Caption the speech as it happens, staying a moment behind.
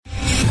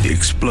The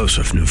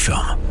explosive new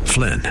film,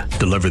 Flynn,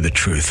 deliver the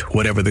truth,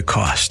 whatever the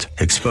cost,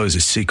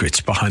 exposes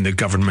secrets behind the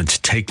government's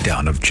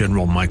takedown of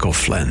General Michael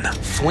Flynn.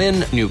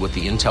 Flynn knew what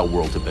the intel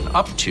world had been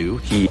up to.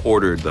 He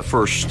ordered the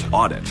first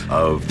audit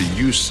of the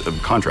use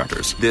of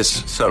contractors.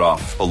 This set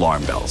off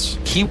alarm bells.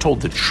 He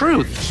told the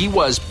truth. He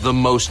was the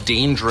most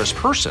dangerous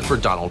person for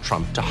Donald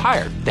Trump to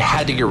hire. They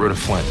had to get rid of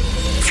Flynn.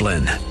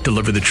 Flynn,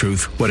 deliver the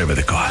truth, whatever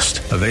the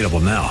cost. Available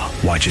now.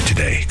 Watch it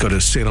today. Go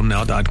to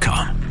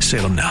salemnow.com.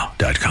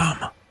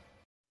 salemnow.com.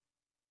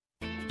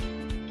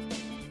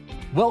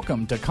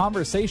 Welcome to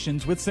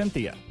Conversations with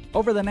Cynthia.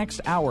 Over the next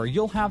hour,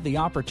 you'll have the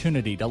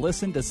opportunity to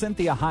listen to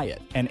Cynthia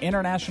Hyatt, an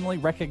internationally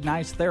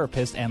recognized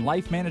therapist and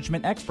life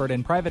management expert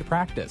in private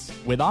practice,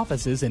 with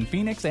offices in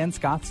Phoenix and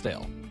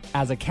Scottsdale.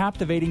 As a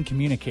captivating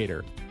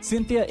communicator,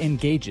 Cynthia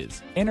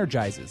engages,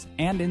 energizes,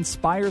 and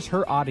inspires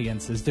her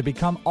audiences to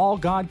become all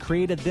God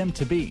created them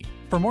to be.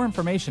 For more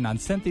information on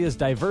Cynthia's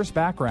diverse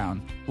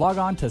background, log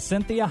on to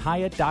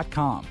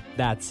CynthiaHyatt.com.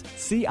 That's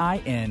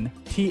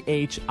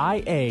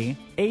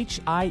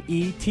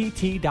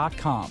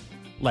CynthiaHiett.com.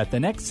 Let the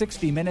next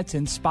 60 minutes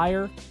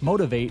inspire,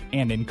 motivate,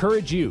 and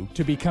encourage you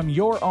to become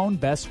your own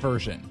best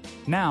version.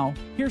 Now,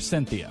 here's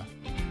Cynthia.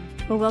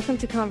 Well, welcome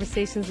to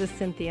Conversations with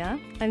Cynthia.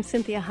 I'm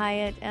Cynthia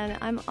Hyatt, and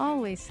I'm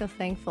always so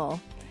thankful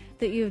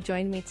that you have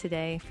joined me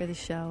today for the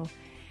show.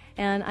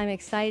 And I'm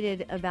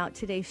excited about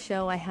today's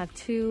show. I have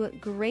two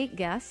great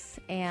guests,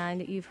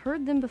 and you've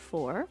heard them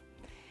before.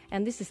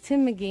 And this is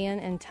Tim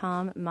McGeehan and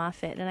Tom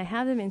Moffitt. And I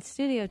have them in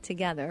studio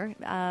together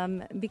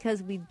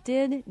because we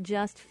did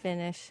just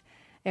finish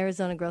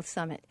Arizona Growth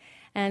Summit.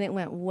 And it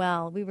went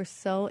well. We were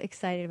so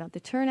excited about the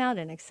turnout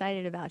and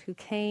excited about who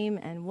came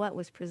and what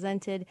was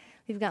presented.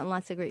 We've gotten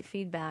lots of great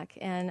feedback.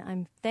 And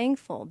I'm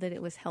thankful that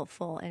it was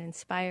helpful and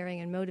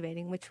inspiring and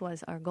motivating, which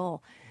was our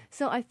goal.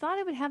 So I thought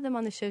I would have them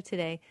on the show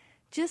today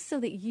just so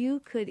that you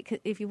could,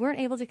 if you weren't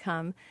able to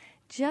come,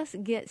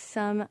 just get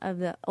some of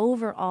the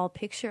overall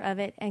picture of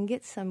it and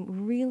get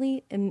some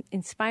really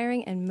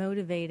inspiring and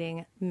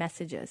motivating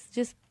messages,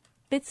 just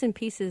bits and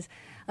pieces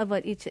of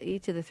what each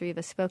of the three of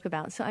us spoke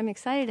about. So I'm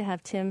excited to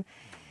have Tim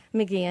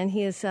McGeehan.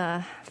 He is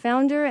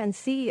founder and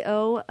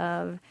CEO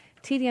of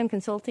TDM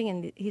Consulting,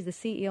 and he's the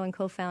CEO and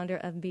co-founder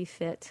of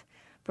BeFit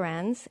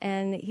Brands.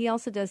 And he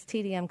also does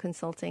TDM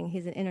Consulting.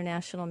 He's an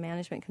international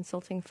management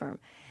consulting firm.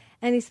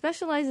 And he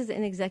specializes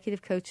in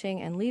executive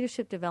coaching and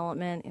leadership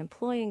development,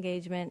 employee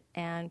engagement,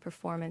 and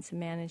performance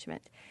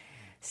management.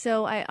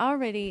 So I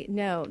already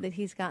know that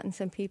he's gotten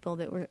some people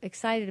that were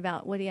excited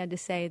about what he had to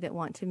say that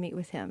want to meet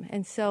with him.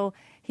 And so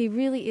he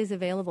really is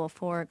available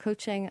for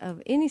coaching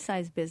of any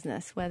size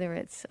business, whether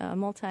it's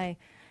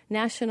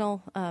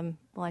multinational,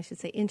 I should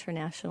say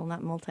international,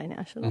 not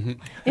multinational,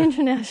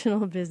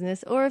 international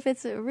business, or if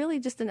it's really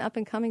just an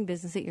up-and-coming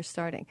business that you're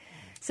starting.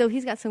 So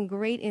he's got some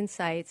great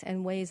insights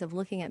and ways of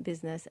looking at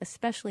business,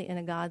 especially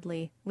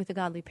with a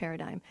godly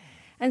paradigm.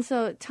 And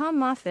so Tom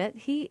Moffitt,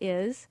 he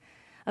is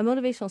a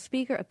motivational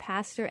speaker, a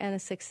pastor, and a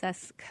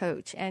success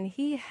coach. And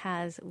he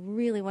has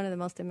really one of the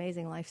most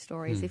amazing life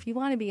stories. If you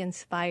want to be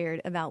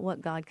inspired about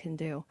what God can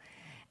do.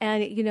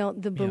 And,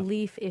 the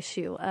belief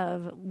issue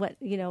of what,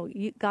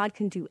 God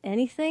can do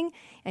anything,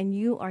 and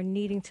you are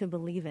needing to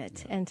believe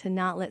it and to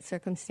not let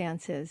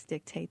circumstances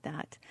dictate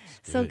that.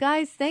 So,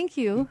 guys, thank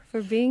you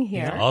for being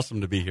here. Yeah, awesome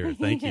to be here.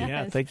 Thank you. Yes.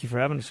 Yeah, thank you for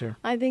having us here.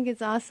 I think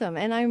it's awesome.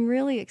 And I'm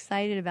really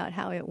excited about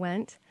how it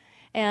went.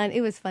 And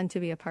it was fun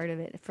to be a part of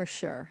it, for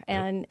sure.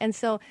 And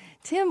so,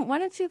 Tim, why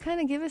don't you kind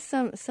of give us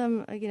some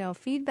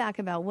feedback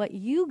about what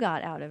you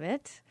got out of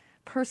it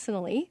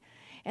personally,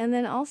 and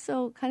then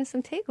also kind of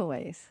some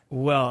takeaways.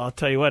 Well, I'll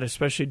tell you what,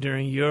 especially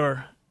during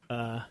your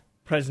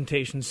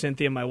presentation,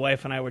 Cynthia, my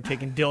wife and I were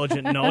taking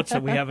diligent notes,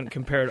 and we haven't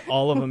compared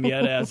all of them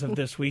yet as of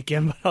this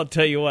weekend, but I'll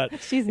tell you what.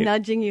 She's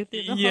nudging you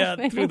through the whole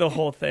thing. Through the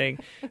whole thing.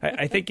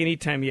 I think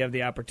anytime you have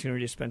the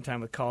opportunity to spend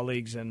time with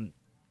colleagues and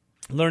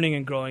learning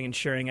and growing and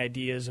sharing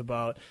ideas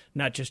about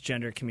not just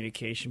gender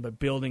communication, but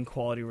building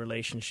quality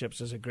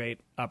relationships is a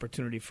great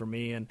opportunity for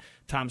me. And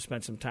Tom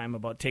spent some time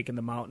about taking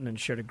the mountain and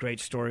shared a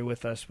great story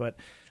with us. But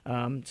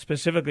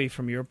specifically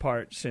from your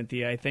part,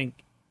 Cynthia, I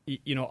think,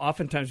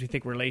 oftentimes we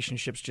think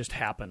relationships just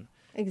happen.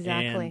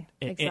 Exactly.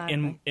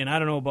 And I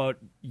don't know about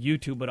you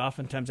two, but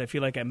oftentimes I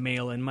feel like I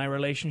mail in my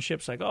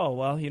relationships like, oh,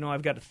 well,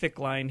 I've got a thick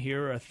line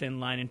here or a thin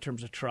line in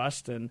terms of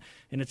trust. And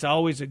it's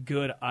always a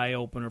good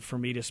eye-opener for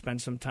me to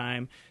spend some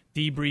time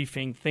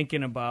debriefing,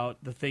 thinking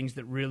about the things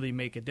that really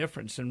make a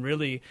difference. And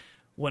really,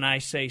 when I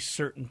say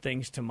certain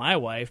things to my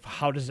wife,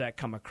 how does that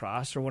come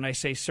across? Or when I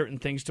say certain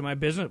things to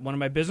one of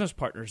my business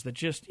partners that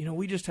just,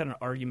 we just had an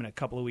argument a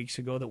couple of weeks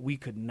ago that we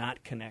could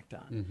not connect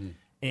on. Mm-hmm.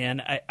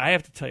 And I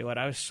have to tell you what,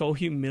 I was so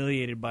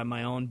humiliated by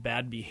my own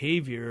bad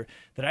behavior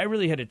that I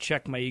really had to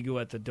check my ego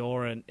at the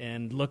door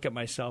and look at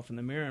myself in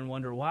the mirror and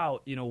wonder, wow,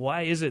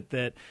 why is it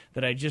that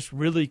I just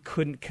really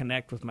couldn't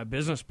connect with my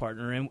business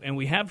partner? And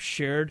we have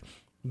shared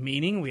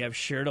meaning, we have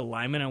shared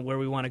alignment on where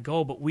we want to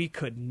go, but we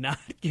could not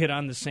get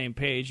on the same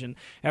page. And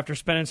after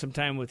spending some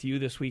time with you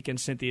this weekend,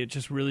 Cynthia, it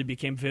just really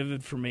became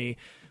vivid for me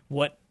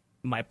what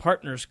my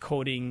partner's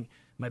coding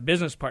my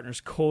business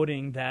partner's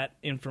coding that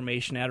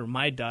information at, or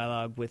my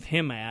dialogue with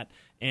him at,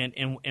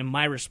 and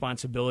my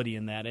responsibility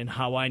in that, and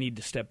how I need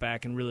to step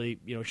back and really,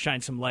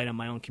 shine some light on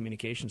my own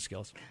communication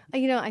skills.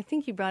 I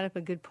think you brought up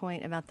a good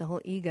point about the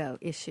whole ego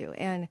issue,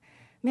 and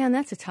man,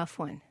 that's a tough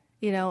one.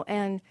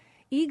 And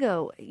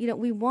ego,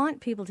 we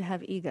want people to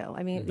have ego.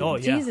 I mean,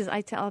 Jesus,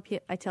 I tell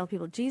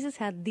people, Jesus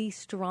had the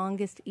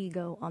strongest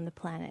ego on the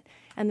planet.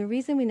 And the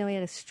reason we know he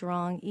had a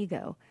strong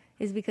ego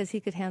is because he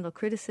could handle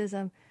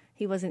criticism.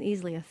 He wasn't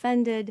easily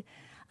offended.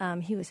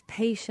 He was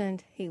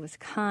patient. He was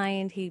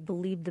kind. He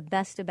believed the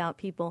best about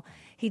people.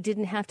 He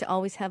didn't have to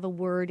always have a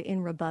word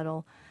in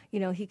rebuttal.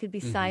 He could be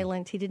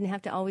silent. He didn't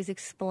have to always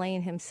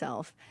explain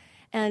himself.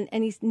 And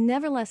he's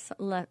never lost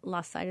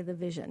sight of the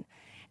vision.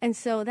 And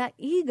so that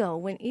ego,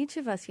 when each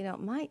of us,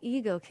 my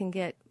ego can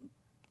get,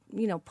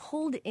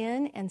 pulled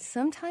in, and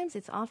sometimes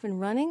it's off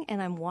and running,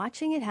 and I'm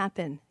watching it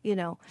happen,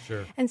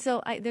 Sure. And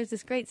so there's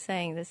this great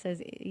saying that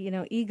says,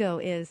 ego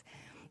is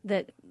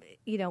that,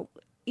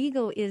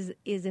 ego is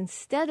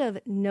instead of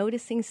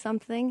noticing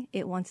something,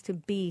 it wants to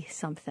be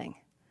something.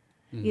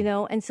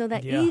 And so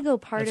that ego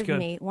part of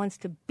me wants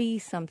to be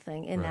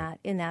something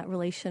in that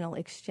relational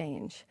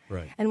exchange,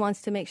 and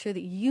wants to make sure that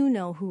you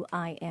know who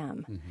I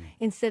am,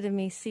 instead of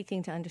me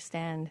seeking to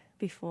understand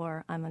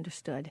before I'm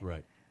understood.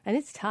 Right. And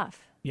it's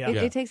tough.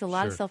 It takes a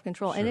lot of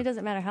self-control, and it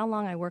doesn't matter how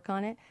long I work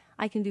on it.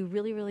 I can do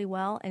really, really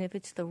well, and if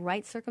it's the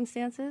right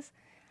circumstances,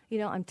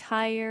 I'm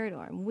tired,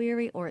 or I'm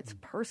weary, or it's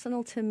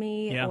personal to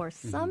me, or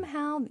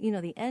somehow,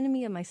 the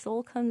enemy of my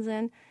soul comes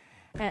in.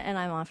 And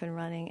I'm off and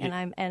running,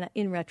 and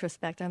in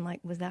retrospect, I'm like,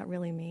 was that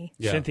really me?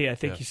 Yeah. Cynthia, I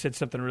think you said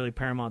something really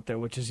paramount there,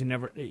 which is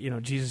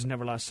Jesus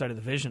never lost sight of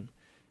the vision.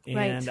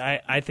 And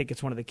I think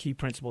it's one of the key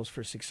principles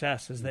for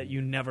success is that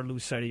you never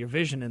lose sight of your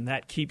vision, and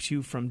that keeps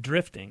you from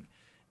drifting.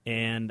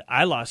 And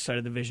I lost sight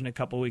of the vision a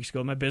couple of weeks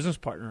ago with my business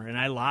partner, and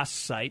I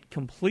lost sight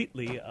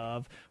completely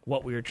of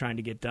what we were trying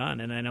to get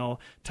done. And I know,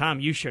 Tom,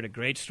 you shared a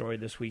great story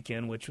this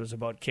weekend, which was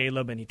about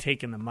Caleb and he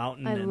taking the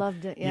mountain. I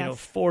loved it, yes.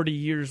 40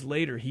 years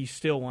later, he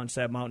still wants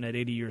that mountain at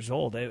 80 years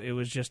old. It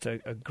was just a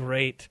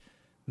great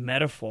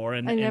metaphor.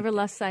 And never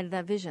lost sight of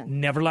that vision.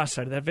 Never lost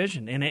sight of that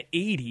vision. And at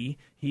 80,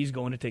 he's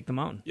going to take the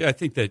mountain. Yeah, I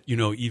think that,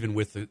 even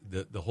with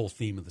the whole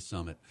theme of the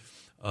summit,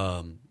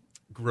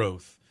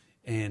 growth,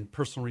 and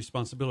personal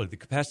responsibility, the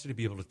capacity to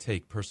be able to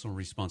take personal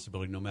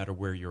responsibility no matter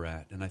where you're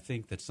at. And I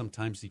think that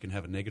sometimes you can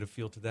have a negative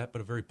feel to that,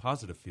 but a very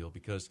positive feel,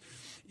 because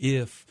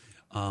if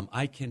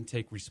I can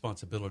take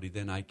responsibility,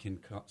 then I can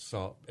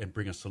solve and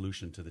bring a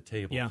solution to the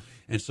table. Yeah.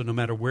 And so no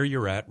matter where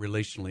you're at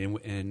relationally,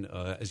 and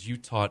as you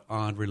taught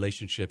on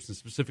relationships, and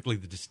specifically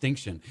the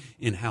distinction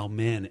in how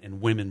men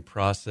and women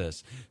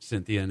process,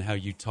 Cynthia, and how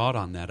you taught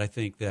on that, I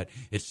think that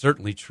it's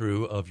certainly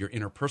true of your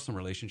interpersonal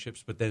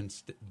relationships, but then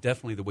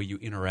definitely the way you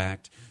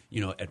interact,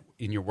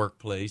 in your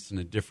workplace and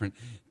in different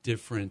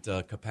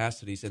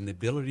capacities, and the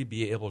ability to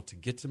be able to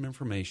get some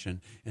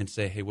information and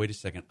say, hey, wait a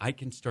second, I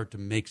can start to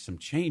make some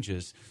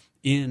changes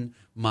in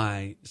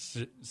my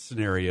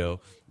scenario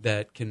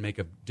that can make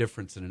a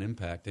difference and an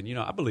impact. And,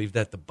 I believe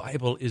that the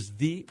Bible is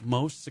the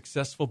most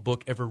successful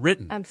book ever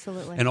written.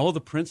 Absolutely. And all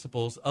the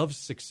principles of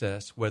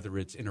success, whether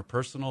it's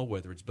interpersonal,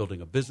 whether it's building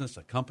a business,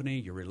 a company,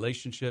 your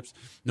relationships,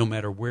 no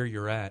matter where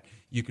you're at,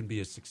 you can be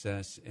a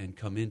success and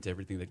come into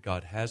everything that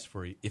God has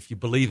for you if you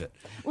believe it.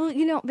 Well,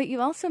 but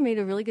you also made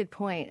a really good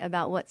point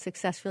about what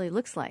success really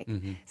looks like.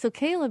 So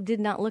Caleb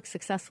did not look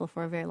successful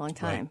for a very long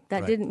time.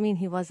 That didn't mean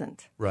he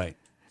wasn't. Right.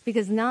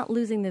 Because not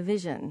losing the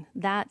vision,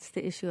 that's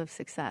the issue of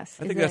success.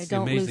 I think that's the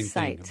amazing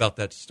thing about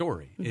that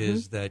story,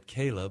 is that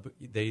Caleb,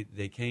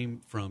 they came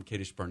from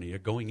Kadesh Barnea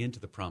going into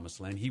the Promised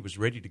Land. He was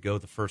ready to go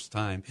the first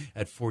time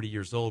at 40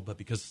 years old, but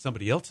because of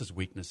somebody else's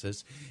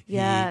weaknesses, he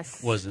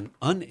wasn't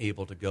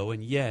unable to go,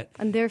 and yet...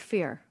 And their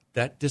fear.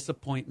 That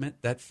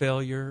disappointment, that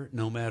failure,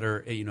 no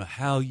matter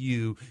how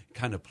you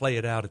kind of play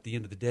it out at the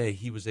end of the day,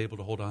 he was able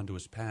to hold on to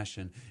his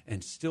passion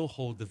and still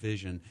hold the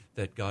vision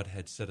that God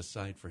had set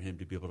aside for him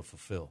to be able to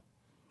fulfill.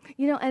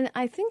 And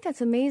I think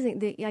that's amazing,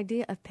 the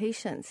idea of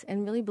patience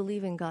and really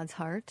believing God's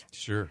heart.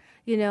 Sure.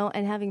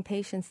 And having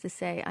patience to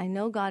say, I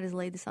know God has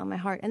laid this on my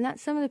heart. And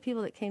that's some of the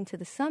people that came to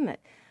the summit.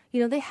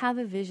 They have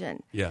a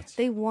vision. Yes.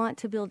 They want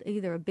to build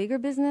either a bigger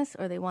business,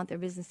 or they want their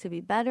business to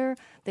be better.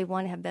 They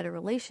want to have better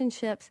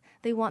relationships.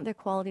 They want their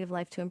quality of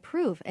life to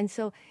improve. And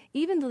so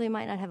even though they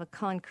might not have a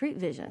concrete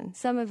vision,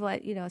 some of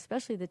what,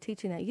 especially the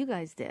teaching that you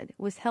guys did,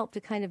 was help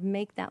to kind of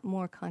make that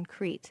more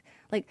concrete.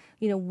 Like,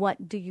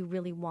 what do you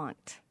really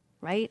want?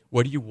 Right?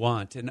 What do you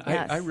want? And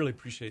yes. I really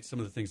appreciate some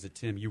of the things that,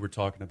 Tim, you were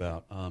talking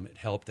about. It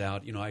helped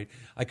out.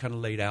 I kind of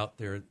laid out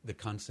there the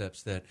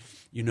concepts that,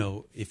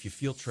 if you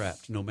feel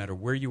trapped, no matter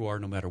where you are,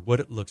 no matter what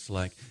it looks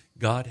like,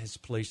 God has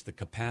placed the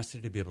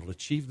capacity to be able to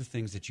achieve the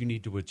things that you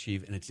need to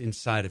achieve, and it's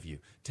inside of you.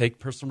 Take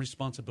personal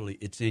responsibility.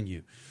 It's in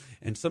you.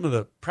 And some of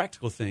the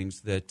practical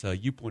things that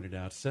you pointed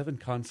out, 7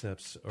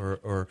 concepts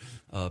or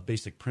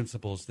basic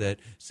principles that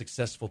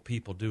successful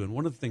people do. And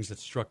one of the things that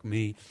struck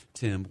me,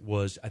 Tim,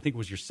 was, I think it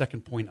was your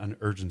second point on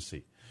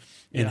urgency,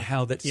 and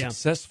how that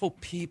successful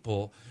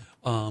people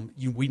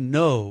we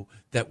know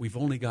that we've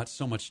only got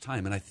so much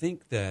time. And I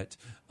think that,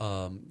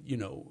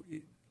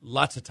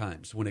 lots of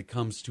times when it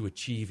comes to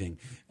achieving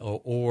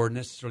or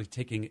necessarily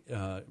taking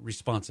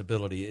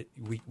responsibility,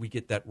 we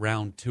get that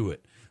round to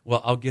it.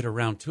 Well, I'll get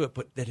around to it,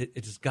 but that it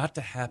has got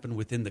to happen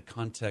within the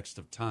context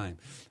of time.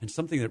 And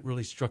something that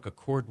really struck a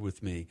chord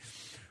with me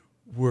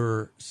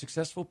were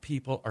successful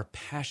people are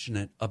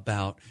passionate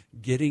about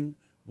getting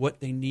what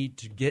they need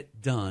to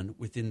get done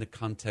within the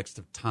context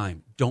of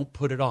time. Don't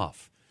put it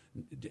off.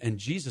 And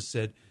Jesus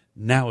said,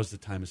 now is the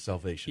time of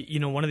salvation.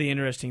 One of the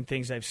interesting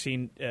things I've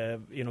seen,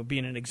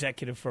 being an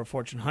executive for a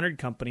Fortune 100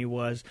 company,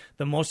 was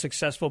the most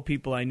successful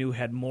people I knew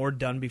had more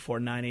done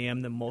before 9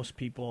 a.m. than most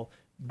people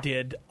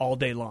did all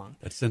day long.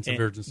 That sense of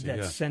urgency.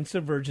 That sense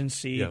of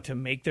urgency to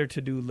make their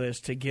to-do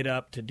list, to get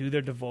up, to do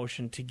their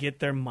devotion, to get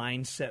their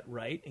mindset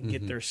right and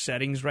get their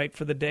settings right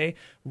for the day,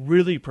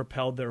 really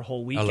propelled their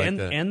whole weekend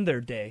and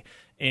their day.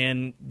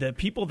 And the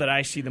people that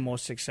I see the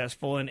most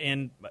successful,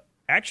 and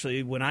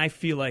actually when I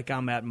feel like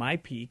I'm at my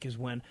peak, is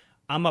when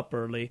I'm up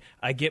early,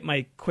 I get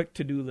my quick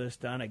to-do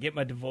list done, I get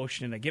my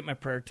devotion, I get my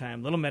prayer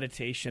time, little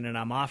meditation, and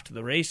I'm off to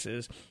the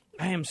races.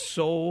 I am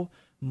so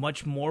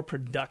much more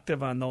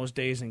productive on those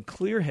days and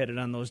clear-headed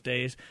on those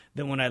days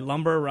than when I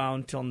lumber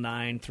around till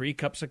 9, 3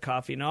 cups of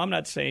coffee. Now, I'm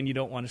not saying you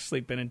don't want to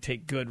sleep in and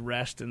take good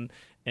rest and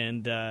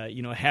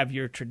have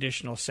your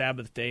traditional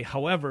Sabbath day.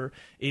 However,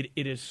 it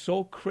is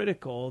so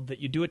critical that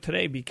you do it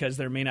today because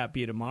there may not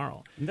be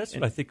tomorrow. And that's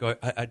what I think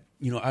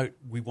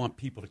we want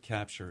people to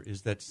capture,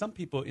 is that some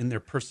people in their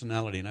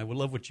personality, and I would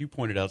love what you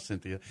pointed out,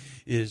 Cynthia,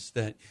 is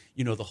that,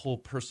 the whole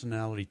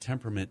personality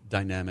temperament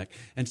dynamic.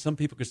 And some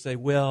people could say,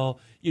 well,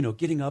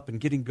 getting up and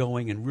getting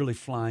going and really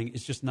flying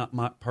is just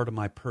not part of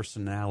my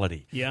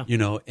personality. Yeah.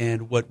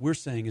 And what we're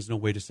saying is, no,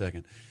 wait a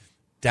second.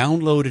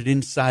 Downloaded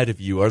inside of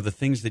you are the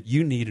things that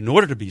you need in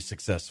order to be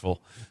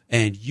successful,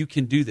 and you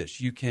can do this.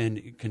 You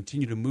can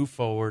continue to move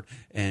forward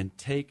and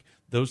take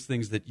those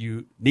things that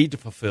you need to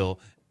fulfill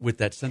with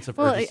that sense of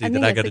urgency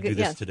that I got to do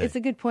this today. It's a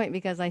good point,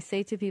 because I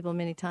say to people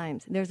many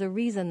times, there's a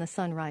reason the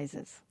sun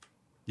rises.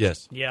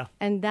 Yes. Yeah.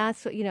 And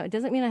that's what, it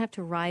doesn't mean I have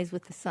to rise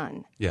with the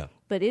sun. Yeah.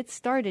 But it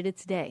started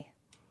its day.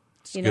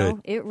 It's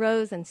good. It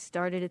rose and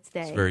started its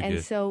day. It's very and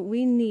good. So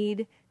we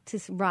need to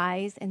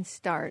rise and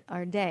start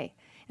our day.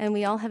 And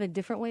we all have a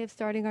different way of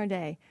starting our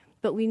day,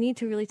 but we need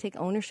to really take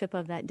ownership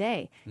of that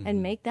day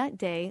and make that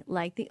day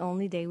like the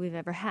only day we've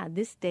ever had.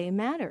 This day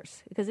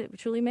matters, because it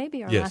truly may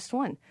be our last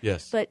one.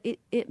 Yes. But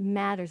it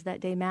matters. That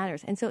day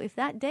matters. And so if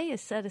that day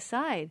is set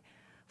aside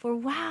for,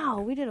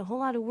 wow, we did a whole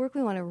lot of work,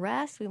 we want to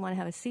rest, we want to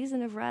have a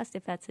season of rest,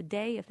 if that's a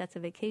day, if that's a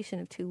vacation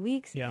of 2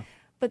 weeks. Yeah.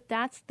 But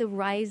that's the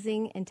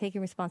rising and taking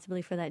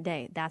responsibility for that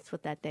day. That's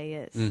what that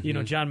day is.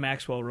 John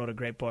Maxwell wrote a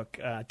great book,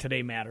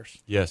 Today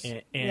Matters. Yes.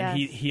 And Yes.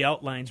 he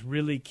outlines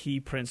really key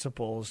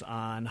principles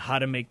on how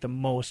to make the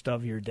most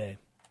of your day.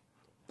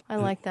 I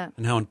like that.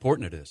 And how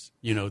important it is.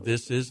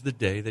 This is the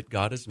day that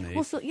God has made.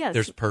 Well, so, yes.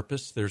 There's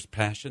purpose, there's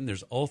passion,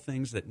 there's all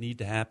things that need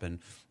to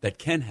happen, that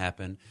can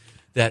happen,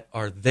 that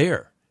are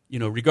there,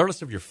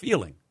 regardless of your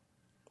feeling.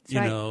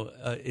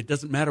 It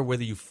doesn't matter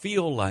whether you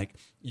feel like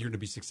you're going to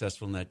be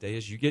successful in that day.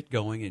 As you get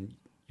going and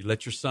you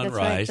let your sun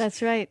rise.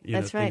 That's right.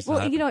 Well,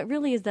 happen. it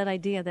really is that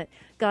idea that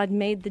God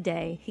made the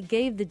day, He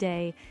gave the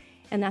day,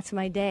 and that's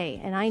my day,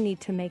 and I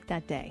need to make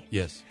that day.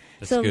 Yes,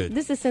 that's so good.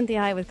 This is Cynthia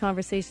Hyatt with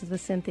Conversations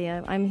with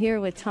Cynthia. I'm here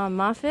with Tom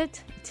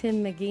Moffitt,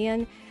 Tim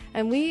McGeehan,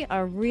 and we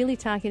are really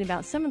talking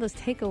about some of those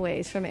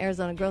takeaways from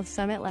Arizona Growth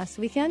Summit last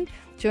weekend.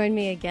 Join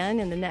me again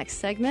in the next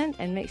segment,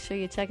 and make sure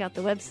you check out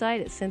the website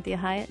at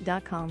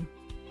CynthiaHyatt.com.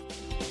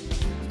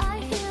 I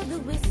hear the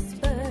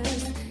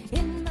whispers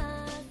in my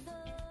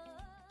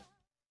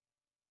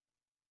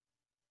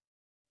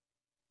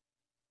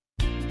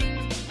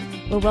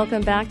Well,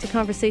 welcome back to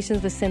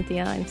Conversations with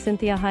Cynthia. I'm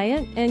Cynthia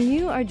Hyatt, and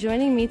you are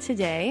joining me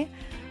today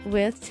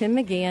with Tim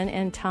McGeehan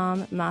and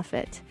Tom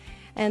Moffitt.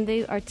 And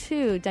they are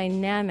two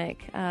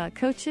dynamic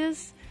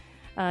coaches.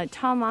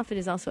 Tom Moffitt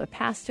is also a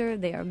pastor.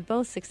 They are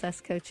both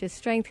success coaches,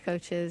 strength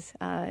coaches.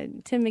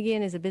 Tim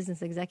McGeehan is a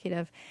business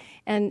executive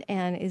and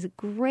is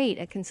great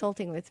at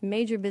consulting with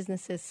major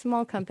businesses,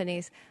 small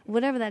companies,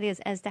 whatever that is,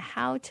 as to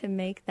how to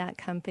make that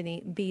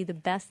company be the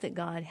best that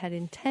God had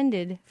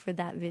intended for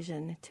that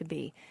vision to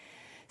be.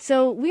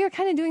 So we are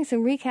kind of doing some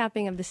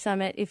recapping of the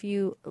summit. If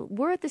you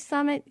were at the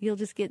summit, you'll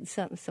just get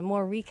some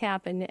more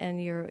recap,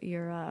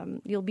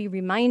 and you'll be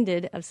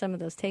reminded of some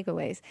of those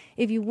takeaways.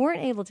 If you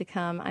weren't able to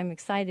come, I'm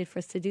excited for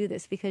us to do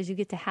this because you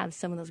get to have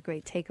some of those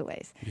great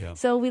takeaways. Yeah.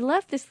 So we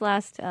left this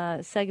last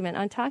segment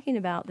on talking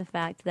about the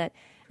fact that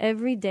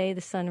every day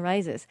the sun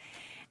rises.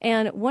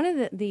 And one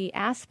of the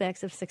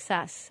aspects of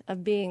success,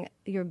 of being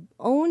your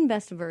own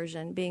best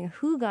version, being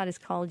who God has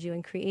called you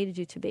and created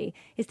you to be,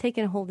 is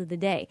taking a hold of the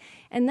day.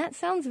 And that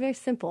sounds very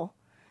simple,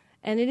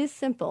 and it is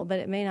simple, but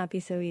it may not be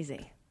so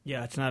easy.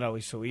 Yeah, it's not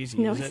always so easy,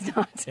 No, is it's it?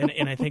 not.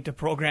 And I think to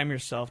program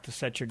yourself to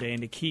set your day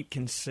and to keep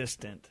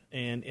consistent.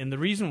 And the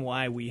reason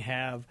why we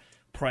have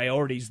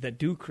priorities that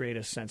do create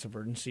a sense of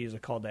urgency as a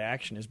call to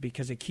action is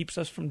because it keeps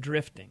us from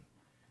drifting.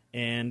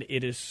 And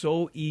it is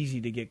so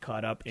easy to get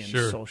caught up in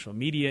Sure. social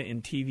media,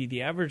 in TV.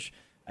 The average,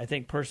 I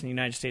think, person in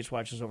the United States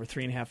watches over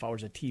 3.5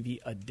 hours of TV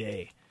a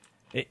day.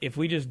 If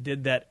we just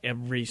did that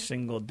every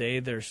single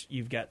day,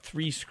 you've got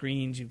 3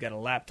 screens, you've got a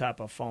laptop,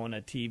 a phone,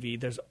 a TV.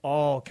 There's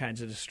all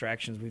kinds of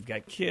distractions. We've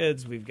got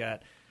kids, we've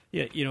got,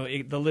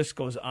 the list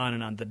goes on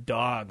and on. The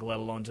dog, let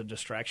alone, is a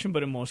distraction,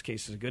 but in most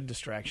cases, a good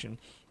distraction.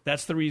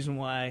 That's the reason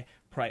why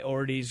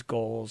priorities,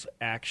 goals,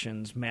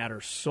 actions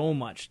matter so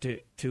much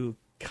to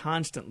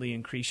constantly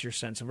increase your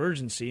sense of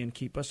urgency and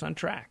keep us on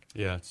track.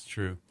 Yeah, it's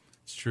true.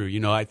 It's true.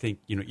 I think,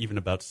 even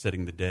about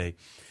setting the day,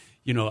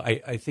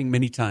 I think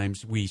many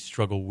times we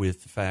struggle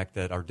with the fact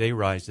that our day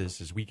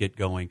rises as we get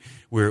going.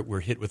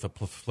 We're hit with a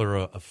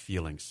plethora of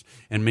feelings.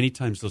 And many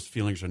times those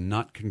feelings are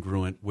not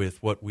congruent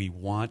with what we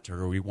want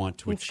or we want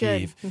to It's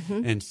achieve. good.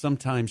 Mm-hmm. And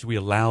sometimes we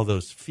allow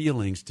those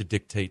feelings to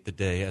dictate the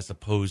day as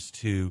opposed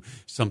to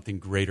something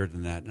greater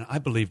than that. And I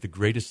believe the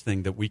greatest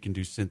thing that we can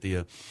do,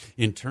 Cynthia,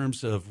 in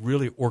terms of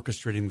really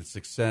orchestrating the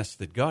success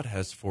that God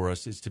has for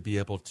us is to be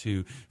able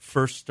to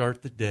first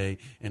start the day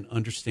and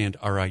understand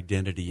our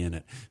identity in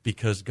it.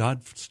 Because God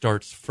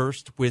starts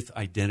first with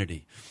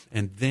identity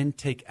and then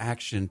take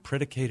action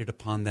predicated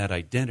upon that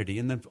identity,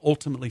 and then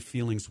ultimately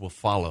feelings will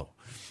follow.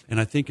 And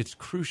I think it's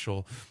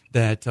crucial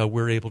that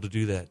we're able to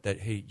do that.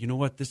 That, hey, you know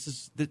what? This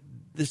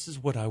is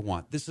what I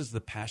want. This is the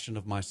passion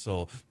of my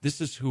soul.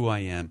 This is who I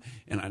am.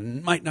 And I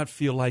might not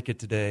feel like it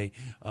today.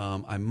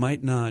 I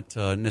might not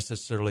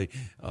necessarily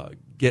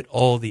get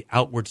all the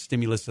outward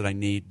stimulus that I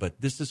need, but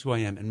this is who I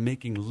am. And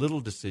making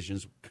little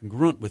decisions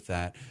congruent with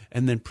that.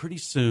 And then pretty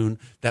soon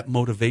that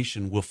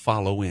motivation will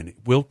follow in. It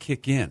will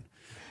kick in.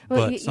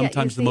 Well, But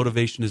sometimes the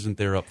motivation isn't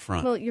there up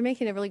front. Well, you're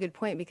making a really good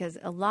point, because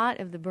a lot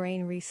of the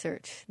brain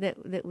research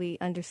that we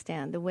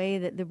understand, the way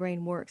that the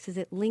brain works, is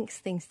it links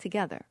things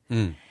together.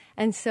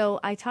 And so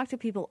I talk to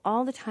people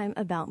all the time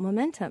about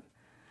momentum.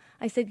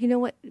 I said, you know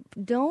what,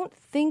 don't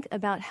think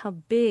about how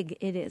big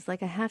it is.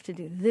 Like, I have to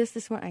do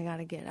this morning. I got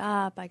to get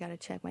up. I got to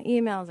check my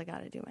emails. I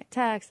got to do my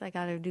text. I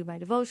got to do my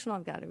devotional.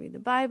 I've got to read the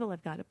Bible.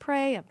 I've got to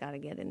pray. I've got to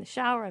get in the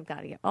shower. I've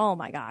got to oh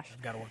my gosh.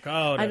 I've got to work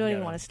out. I don't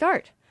even want to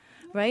start.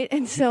 Right?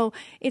 And so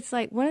it's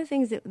like one of the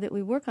things that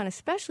we work on,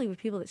 especially with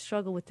people that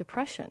struggle with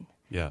depression,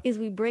 is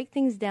we break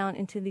things down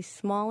into the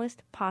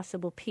smallest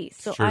possible piece.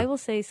 So I will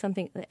say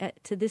something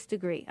to this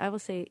degree. I will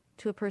say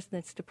to a person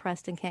that's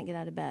depressed and can't get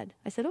out of bed,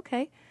 I said,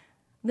 okay,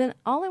 then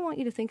all I want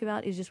you to think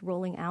about is just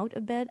rolling out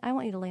of bed. I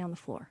want you to lay on the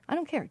floor. I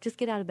don't care. Just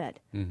get out of bed.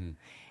 Mm-hmm.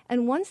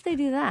 And once they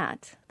do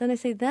that, then I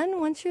say, then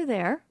once you're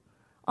there,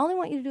 all I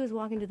want you to do is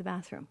walk into the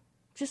bathroom.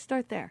 Just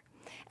start there.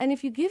 And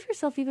if you give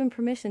yourself even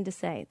permission to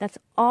say, that's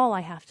all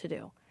I have to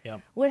do,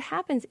 what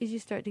happens is you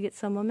start to get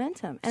some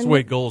momentum. That's the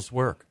way goals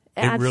work.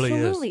 Absolutely,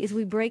 It really is.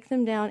 We break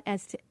them down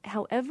as to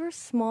however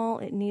small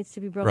it needs to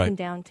be broken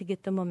down to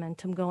get the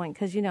momentum going.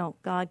 Because,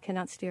 God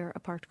cannot steer a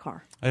parked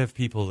car. I have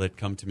people that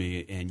come to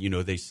me and,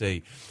 they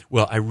say,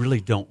 well, I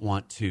really don't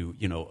want to,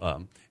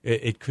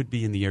 it could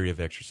be in the area of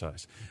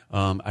exercise.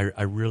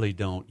 I really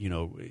don't,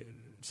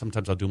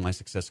 sometimes I'll do my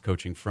success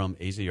coaching from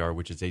AZR,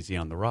 which is AZ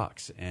on the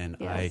Rocks. And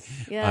I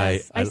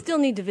still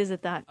need to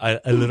visit that.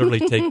 I literally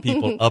take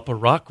people up a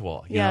rock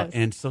wall. You Yes.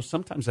 know? And so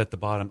sometimes at the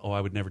bottom,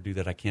 I would never do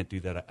that. I can't do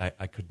that.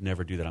 I could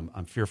never do that.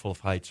 I'm fearful of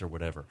heights or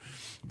whatever.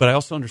 But I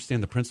also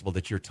understand the principle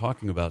that you're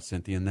talking about,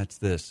 Cynthia, and that's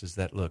this, is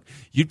that, look,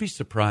 you'd be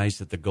surprised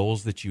at the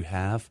goals that you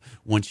have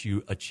once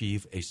you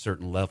achieve a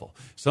certain level.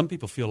 Some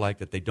people feel like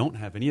that they don't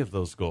have any of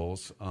those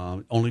goals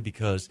only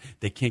because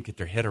they can't get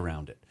their head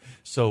around it.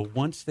 So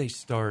once they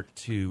start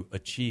to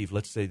achieve,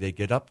 let's say they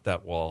get up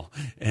that wall,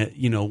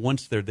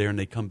 once they're there and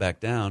they come back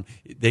down,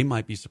 they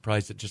might be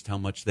surprised at just how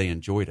much they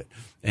enjoyed it,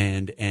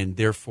 and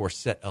therefore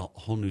set a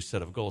whole new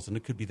set of goals. And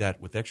it could be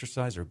that with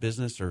exercise or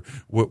business or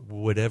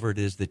whatever it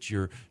is that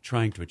you're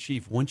trying to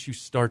achieve. Once you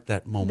start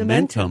that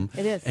momentum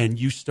it is. and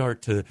you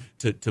start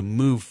to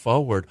move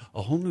forward,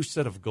 a whole new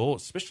set of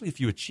goals, especially if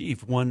you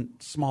achieve one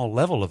small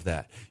level of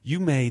that, you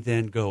may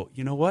then go,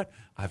 you know what?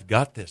 I've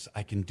got this.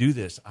 I can do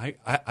this.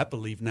 I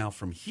believe now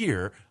from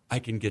here I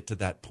can get to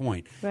that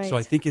point. Right. So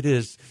I think it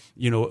is,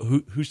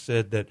 who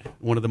said that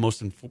one of the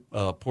most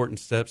important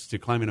steps to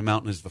climbing a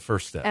mountain is the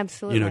first step.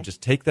 Absolutely.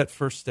 Just take that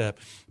first step.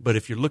 But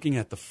if you're looking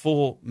at the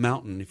full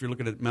mountain, if you're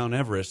looking at Mount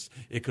Everest,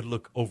 it could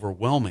look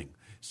overwhelming.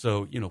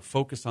 So,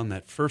 focus on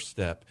that first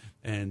step,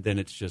 and then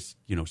it's just,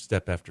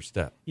 step after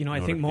step. I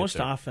think most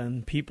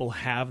often people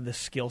have the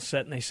skill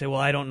set and they say, well,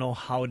 I don't know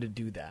how to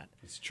do that.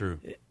 It's true.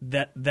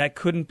 That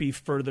couldn't be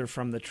further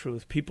from the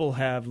truth. People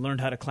have learned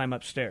how to climb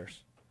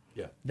upstairs.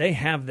 Yeah. They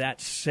have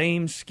that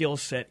same skill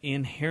set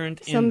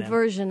inherent in Some them.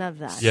 version of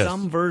that. Yes.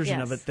 Some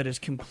version of Yes. it that is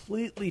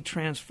completely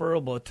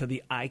transferable to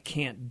the I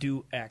can't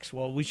do X.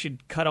 Well, we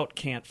should cut out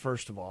can't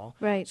first of all.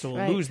 Right, So we'll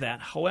right. lose that.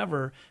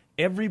 However,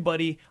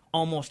 everybody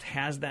almost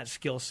has that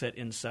skill set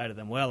inside of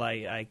them. Well,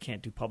 I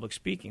can't do public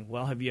speaking.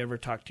 Well, have you ever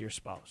talked to your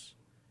spouse?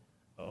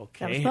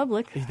 Okay. That was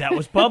public. That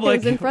was public. It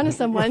was in front of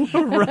someone.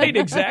 Right,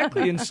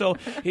 exactly. And so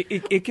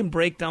it can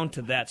break down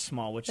to that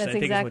small, which That's I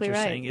think exactly is what you're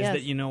right, saying, is yes.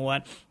 that, you know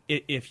what,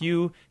 if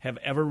you have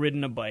ever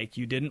ridden a bike,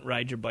 you didn't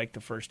ride your bike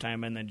the first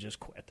time and then just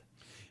quit.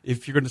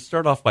 if you're going to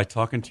start off by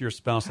talking to your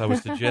spouse, I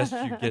would suggest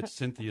you get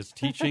Cynthia's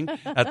teaching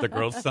at the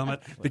Growth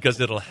Summit because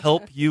it'll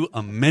help you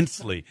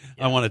immensely.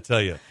 I want to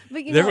tell you,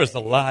 But there was a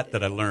lot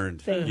that I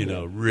learned,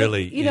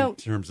 really But, in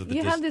terms of the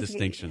you have this-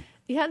 distinction.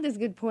 You had this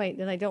good point,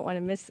 and I don't want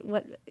to miss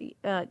what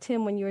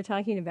Tim, when you were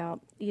talking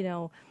about,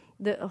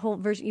 the whole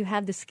version. You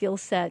have the skill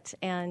set,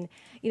 and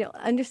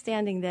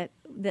understanding that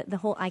the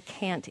whole "I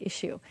can't"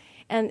 issue,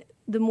 and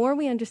the more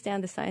we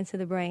understand the science of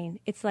the brain,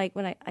 it's like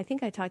when I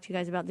think I talked to you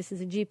guys about this as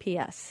a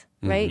GPS,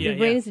 right? Yeah, Your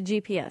brain yeah. is a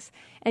GPS,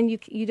 and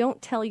you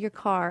don't tell your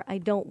car, "I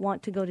don't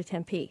want to go to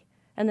Tempe,"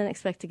 and then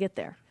expect to get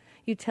there.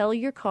 You tell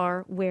your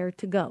car where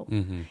to go.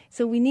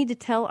 So we need to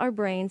tell our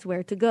brains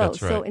where to go. That's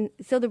So right.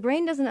 so the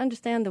brain doesn't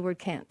understand the word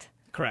 "can't."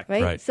 Correct.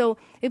 Right? Right. So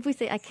if we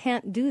say, "I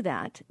can't do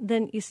that,"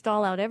 then you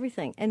stall out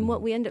everything. And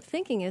what we end up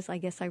thinking is, "I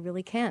guess I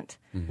really can't."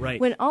 Right.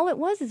 When all it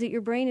was is that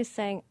your brain is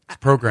saying, It's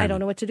programming. I don't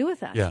know what to do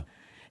with that. Yeah.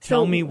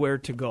 Tell me where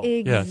to go.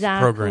 it's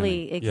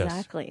programming. Exactly, Yes.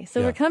 exactly.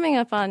 So Yeah. we're coming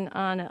up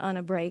on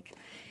a break,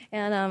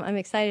 and I'm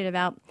excited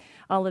about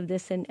all of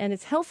this. And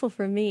it's helpful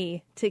for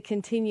me to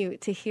continue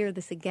to hear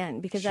this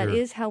again because that Sure.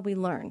 is how we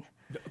learn.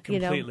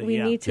 Completely, We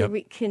yeah. need to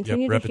Yep.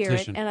 continue Yep, to hear it.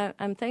 repetition. And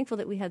I'm thankful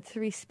that we had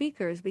 3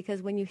 speakers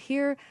because when you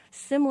hear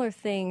similar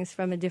things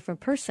from a different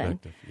person,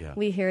 Perspective, yeah.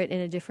 we hear it in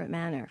a different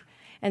manner.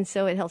 And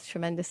so it helps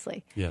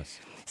tremendously.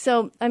 Yes.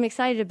 So I'm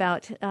excited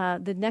about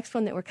the next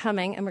one that we're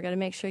coming, and we're going to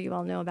make sure you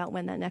all know about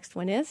when that next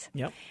one is.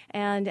 Yep.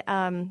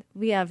 And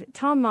we have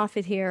Tom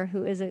Moffitt here,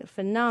 who is a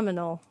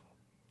phenomenal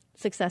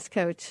success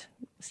coach,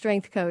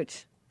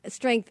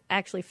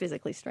 actually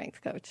physically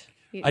strength coach.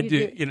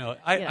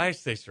 I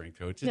say strength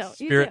coach. It's No, you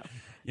spirit,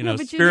 do. No,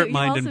 but you spirit, do. You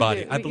mind, and also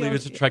body. do. I believe You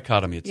it's a know,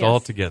 trichotomy. It's Yes,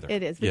 all together.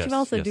 It is, but Yes, you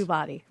also yes. do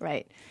body,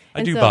 right? I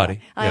And do so body,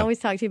 I yeah. always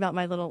talk to you about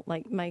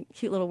my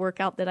cute little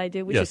workout that I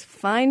do, which Yes. is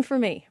fine for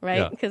me,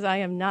 right? Yeah. Because I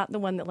am not the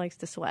one that likes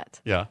to sweat.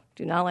 Yeah.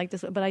 Do not like to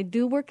sweat, but I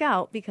do work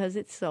out because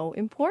it's so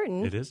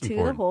important It is to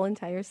important. the whole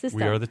entire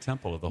system. We are the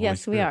temple of the Holy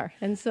Yes, Spirit. we are.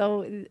 And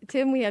so,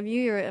 Tim, we have you.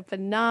 You're a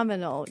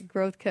phenomenal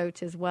growth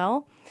coach as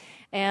well,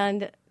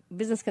 and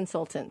business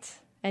consultant.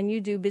 And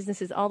you do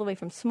businesses all the way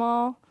from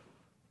small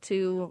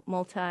to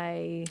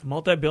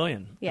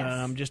Multi-billion.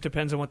 Yes. Just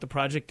depends on what the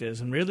project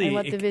is. And really, And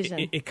what the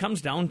vision. It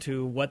comes down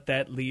to what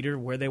that leader,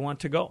 where they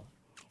want to go,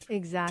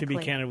 exactly. to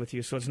be candid with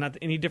you. So it's not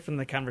any different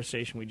than the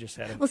conversation we just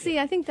had. Well, see,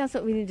 I think that's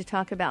what we need to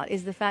talk about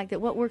is the fact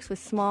that what works with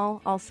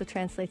small also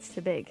translates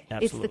to big. It's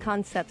Absolutely. the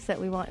concepts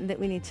that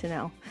we need to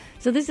know.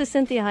 So this is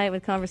Cynthia Hyatt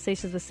with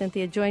Conversations with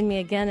Cynthia. Join me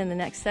again in the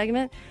next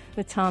segment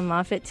with Tom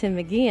Moffitt, Tim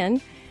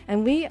McGeehan,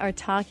 and we are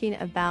talking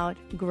about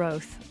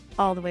growth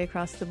all the way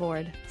across the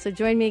board. So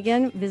join me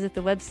again. Visit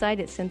the website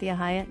at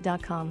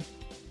cynthiahyatt.com.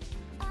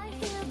 I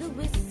hear the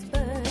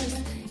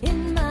whispers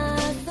in my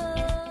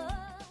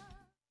thoughts.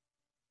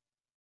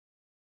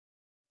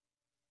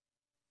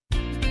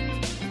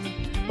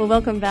 Well,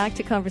 welcome back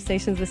to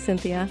Conversations with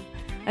Cynthia.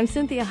 I'm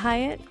Cynthia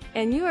Hyatt,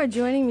 and you are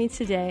joining me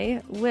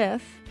today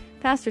with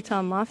Pastor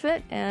Tom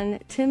Moffitt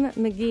and Tim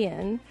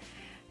McGeehan,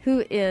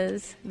 who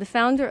is the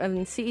founder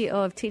and CEO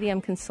of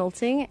TDM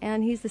Consulting,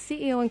 and he's the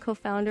CEO and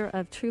co-founder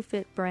of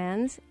TrueFit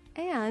Brands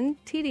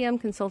and TDM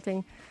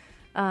Consulting,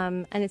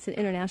 and it's an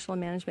international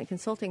management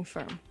consulting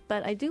firm.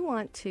 But I do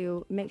want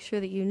to make sure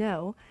that you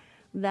know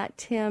that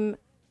Tim,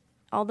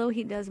 although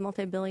he does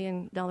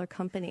multi-billion-dollar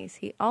companies,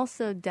 he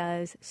also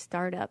does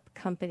startup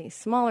companies,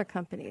 smaller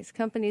companies,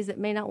 companies that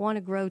may not want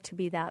to grow to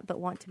be that, but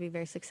want to be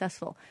very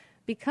successful,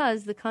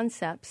 because the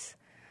concepts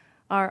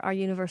are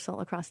universal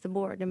across the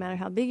board, no matter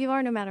how big you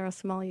are, no matter how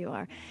small you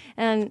are.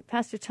 And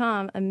Pastor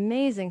Tom,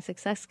 amazing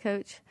success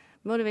coach,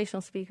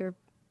 motivational speaker,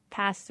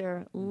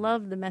 pastor,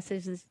 love the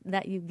messages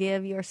that you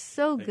give. You're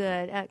so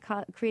good at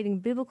creating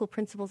biblical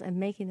principles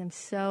and making them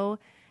so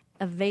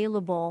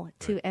available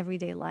to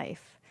everyday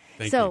life.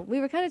 Thank So you. we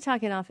were kind of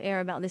talking off air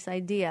about this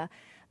idea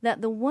that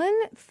the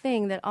one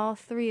thing that all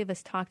 3 of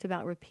us talked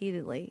about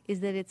repeatedly is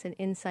that it's an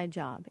inside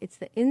job. It's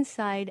the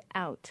inside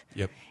out.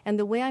 Yep. And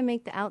the way I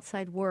make the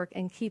outside work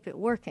and keep it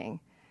working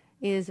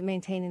is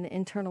maintaining the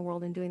internal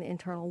world and doing the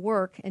internal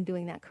work and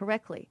doing that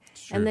correctly.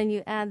 Sure. And then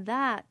you add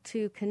that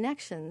to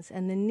connections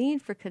and the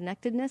need for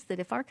connectedness, that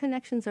if our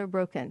connections are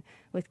broken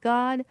with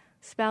God,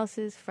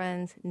 spouses,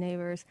 friends,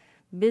 neighbors,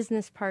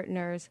 business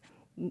partners,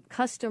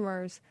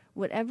 customers,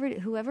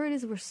 whoever it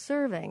is we're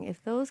serving,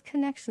 if those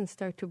connections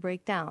start to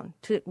break down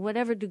to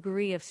whatever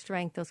degree of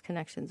strength those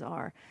connections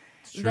are,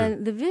 Sure.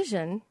 then the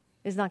vision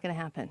is not going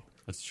to happen.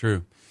 That's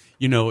true.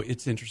 You know,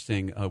 it's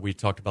interesting. We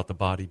talked about the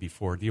body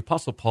before. The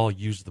Apostle Paul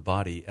used the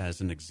body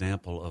as an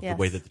example of the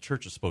way Yes. that the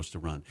church is supposed to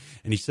run.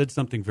 And he said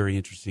something very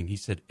interesting. He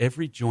said,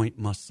 every joint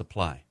must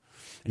supply.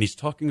 And he's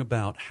talking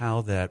about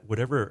how that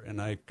whatever,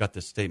 and I got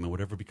this statement,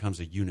 whatever becomes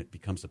a unit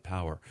becomes a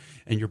power.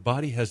 And your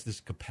body has this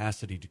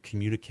capacity to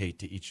communicate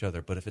to each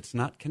other. But if it's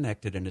not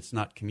connected and it's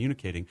not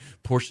communicating,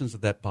 portions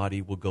of that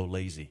body will go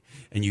lazy.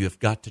 And you have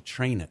got to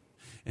train it.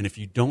 And if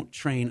you don't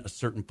train a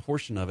certain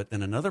portion of it,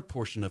 then another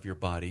portion of your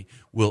body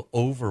will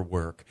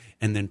overwork,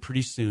 and then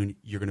pretty soon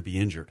you're going to be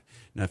injured.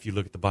 Now, if you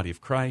look at the body of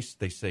Christ,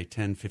 they say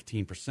 10,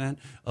 15%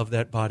 of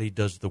that body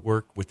does the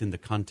work within the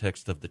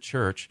context of the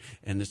church,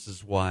 and this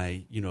is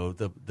why,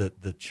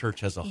 the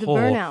church as a The whole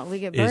burnout. We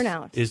get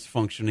burnout. is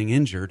functioning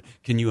injured.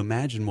 Can you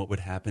imagine what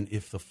would happen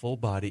if the full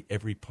body,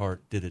 every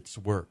part, did its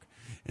work?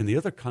 And the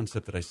other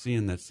concept that I see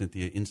in that,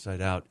 Cynthia,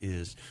 Inside Out,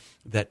 is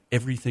that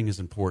everything is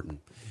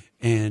important.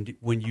 And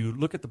when you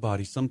look at the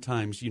body,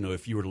 sometimes,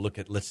 if you were to look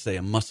at, let's say,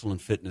 a Muscle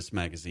and Fitness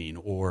magazine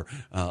or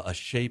a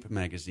Shape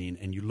magazine,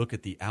 and you look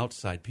at the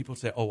outside, people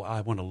say, oh,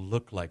 I want to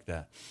look like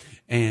that.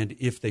 And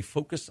if they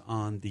focus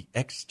on the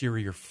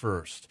exterior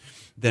first,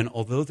 then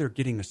although they're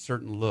getting a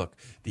certain look,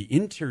 the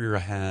interior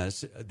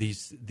has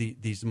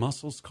these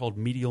muscles called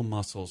medial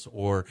muscles,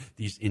 or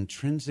these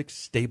intrinsic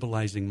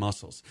stabilizing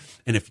muscles.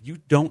 And if you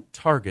don't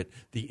target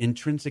the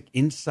intrinsic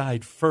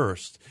inside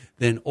first,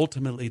 then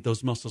ultimately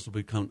those muscles will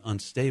become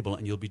unstable,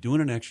 and you'll be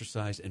doing an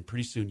exercise, and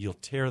pretty soon you'll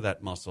tear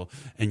that muscle,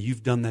 and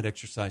you've done that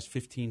exercise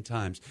 15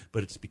 times,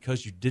 but it's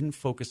because you didn't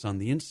focus on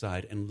the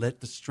inside and let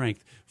the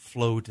strength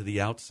flow to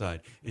the outside.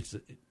 It's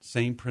the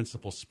same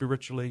principle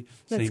spiritually,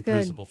 That's same good.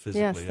 principle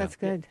physically. Yes, yeah. that's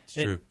good. It's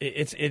true.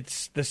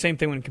 It's the same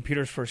thing when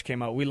computers first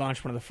came out. We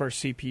launched one of the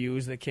first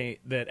CPUs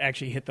that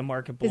actually hit the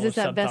market below this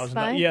at Best sub-$1,000.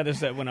 Buy? Yeah,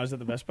 this is when I was at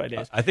the Best Buy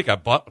days. I think I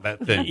bought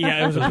that thing.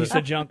 Yeah, it was a piece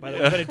of junk, by the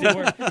way, but it did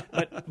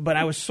work. But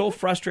I was so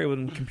frustrated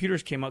when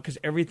computers came out because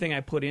everything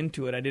I put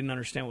into it, I didn't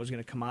understand what was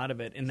going to come out of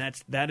it, and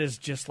that is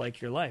just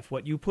like your life.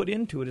 What you put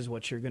into it is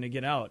what you're going to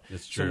get out.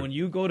 That's true. So when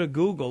you go to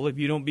Google, if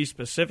you don't be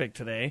specific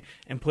today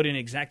and put in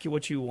exactly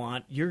what you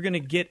want, you're going to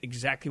get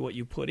exactly what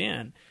you put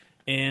in.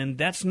 And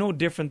that's no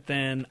different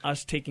than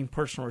us taking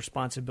personal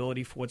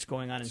responsibility for what's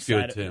going on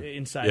inside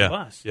of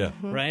us, Yeah.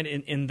 right?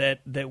 In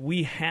that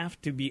we have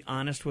to be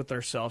honest with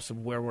ourselves of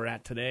where we're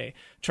at today.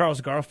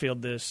 Charles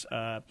Garfield, this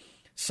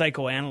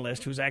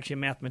psychoanalyst who's actually a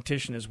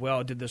mathematician as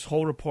well, did this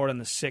whole report on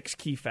the 6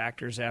 key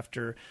factors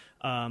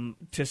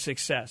to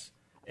success.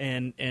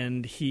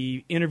 And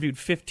he interviewed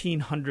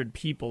 1,500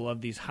 people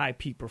of these high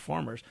peak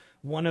performers.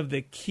 One of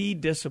the key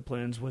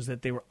disciplines was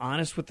that they were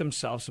honest with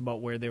themselves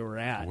about where they were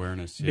at.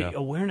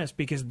 Awareness,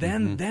 because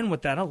then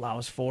what that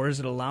allows for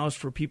is it allows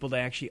for people to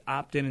actually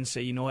opt in and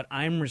say, you know what,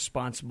 I'm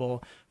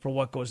responsible for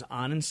what goes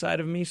on inside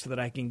of me so that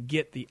I can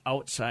get the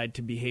outside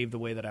to behave the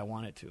way that I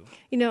want it to.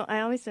 I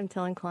always am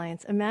telling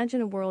clients,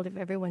 imagine a world if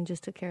everyone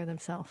just took care of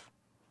themselves.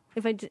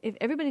 If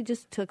everybody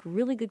just took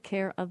really good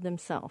care of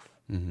themselves,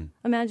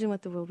 imagine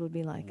what the world would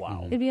be like.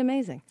 Wow. It'd be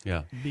amazing.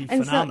 Yeah. Be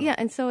And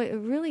phenomenal. so it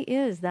really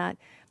is that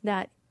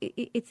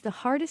it's the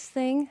hardest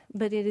thing,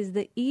 but it is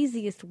the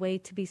easiest way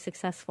to be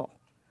successful.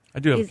 I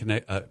do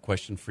have a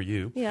question for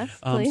you. Yes,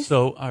 please.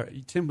 So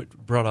Tim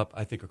brought up,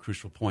 I think, a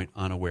crucial point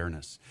on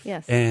awareness.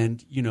 Yes.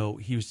 And,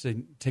 he was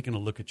saying, taking a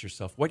look at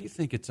yourself. Why do you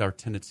think it's our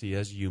tendency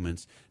as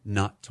humans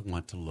not to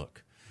want to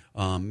look?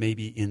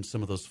 Maybe in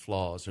some of those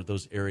flaws or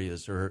those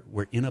areas, or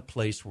we're in a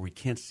place where we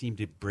can't seem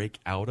to break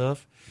out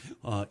of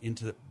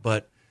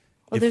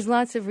There's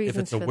lots of reasons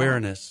if it's for that.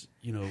 awareness,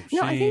 shame,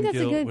 I think that's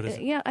guilt, a what is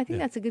good. it? Yeah, I think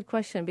that's a good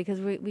question because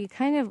we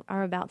kind of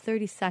are about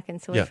 30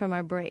 seconds away from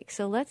our break.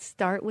 So let's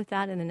start with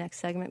that in the next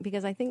segment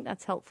because I think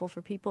that's helpful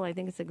for people. I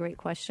think it's a great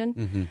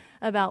question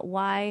about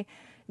why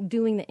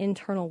doing the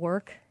internal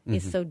work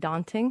is so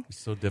daunting. It's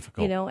so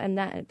difficult. And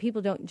that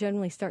people don't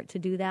generally start to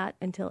do that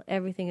until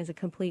everything is a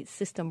complete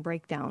system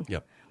breakdown.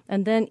 Yep.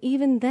 And then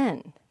even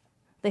then,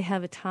 they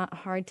have a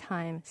hard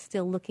time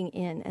still looking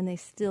in, and they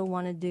still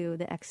want to do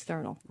the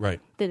external. Right.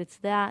 That it's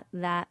that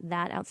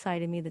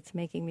outside of me that's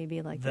making me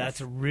be like That's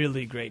this. a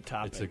really great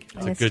topic.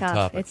 It's a good tough.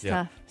 topic. It's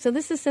tough. So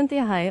this is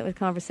Cynthia Hiett with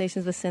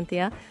Conversations with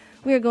Cynthia.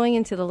 We are going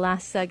into the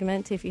last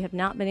segment. If you have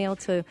not been able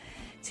to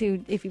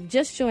if you've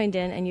just joined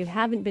in and you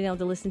haven't been able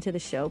to listen to the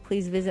show,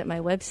 please visit my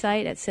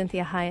website at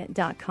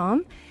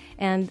cynthiahiett.com.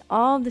 And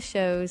all the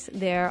shows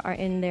there are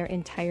in their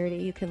entirety.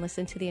 You can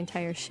listen to the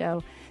entire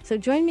show. So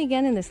join me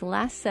again in this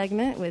last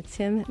segment with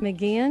Tim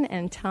McGeehan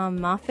and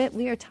Tom Moffitt.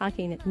 We are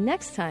talking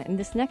next time, in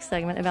this next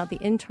segment, about the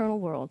internal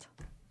world.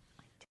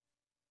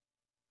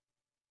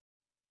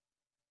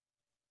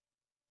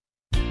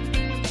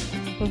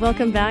 Well,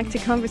 welcome back to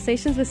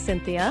Conversations with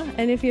Cynthia.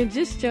 And if you're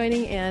just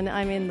joining in,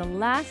 I'm in the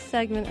last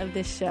segment of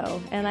this show.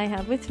 And I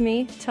have with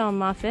me Tom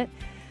Moffitt,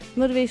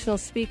 motivational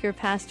speaker,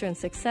 pastor, and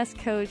success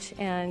coach,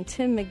 and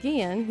Tim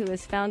McGeehan, who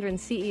is founder and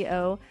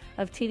CEO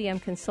of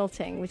TDM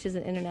Consulting, which is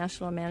an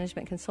international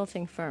management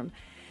consulting firm.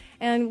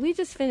 And we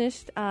just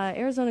finished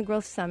Arizona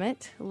Growth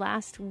Summit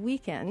last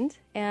weekend,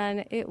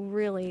 and it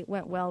really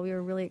went well. We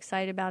were really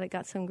excited about it,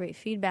 got some great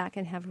feedback,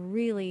 and have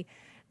really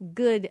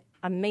good,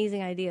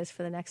 amazing ideas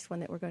for the next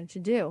one that we're going to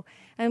do.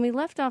 And we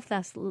left off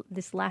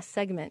this last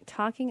segment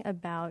talking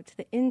about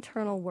the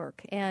internal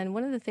work. And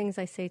one of the things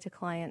I say to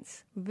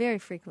clients very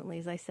frequently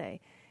is I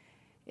say,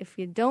 if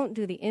you don't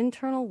do the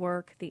internal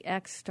work, the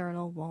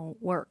external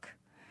won't work.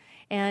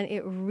 And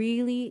it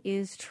really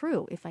is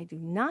true. If I do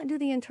not do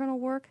the internal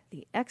work,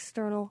 the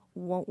external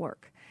won't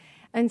work.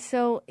 And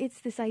so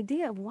it's this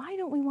idea of why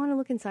don't we want to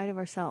look inside of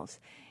ourselves?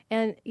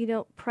 And,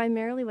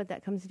 primarily what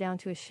that comes down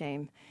to is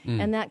shame.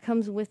 And that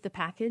comes with the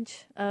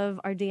package of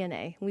our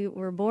DNA. We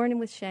were born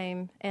with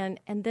shame, and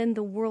then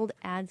the world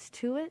adds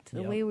to it.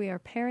 The way we are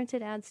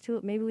parented adds to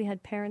it. Maybe we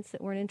had parents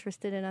that weren't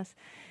interested in us,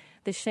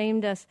 that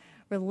shamed us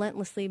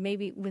relentlessly,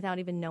 maybe without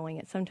even knowing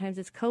it. Sometimes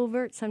it's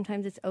covert,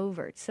 sometimes it's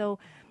overt. So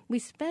we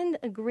spend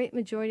a great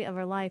majority of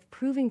our life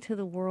proving to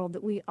the world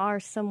that we are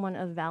someone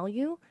of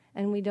value,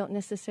 and we don't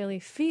necessarily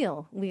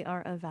feel we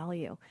are of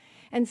value.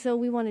 And so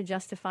we want to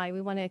justify,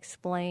 we want to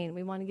explain,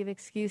 we want to give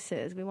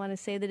excuses, we want to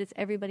say that it's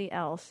everybody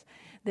else,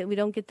 that we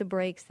don't get the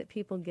breaks that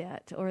people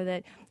get, or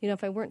that,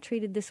 if I weren't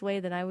treated this way,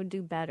 then I would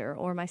do better,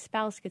 or my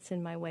spouse gets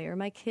in my way, or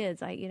my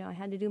kids, I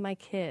had to do my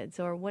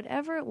kids, or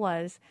whatever it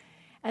was,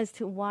 as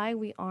to why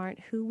we aren't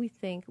who we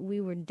think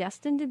we were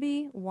destined to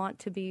be, want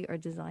to be, or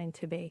designed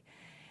to be.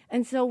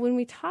 And so when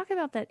we talk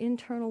about that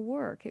internal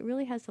work, it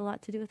really has a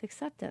lot to do with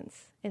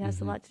acceptance. It has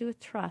a lot to do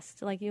with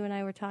trust, like you and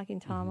I were talking,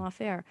 Tom,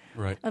 off air,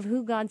 of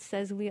who God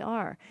says we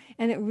are.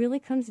 And it really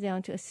comes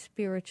down to a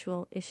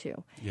spiritual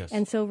issue. Yes.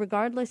 And so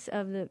regardless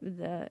of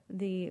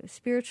the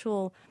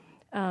spiritual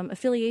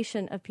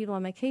affiliation of people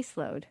on my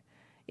caseload,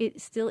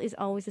 it still is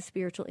always a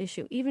spiritual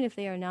issue. Even if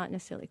they are not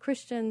necessarily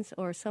Christians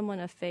or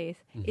someone of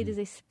faith, it is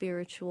a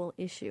spiritual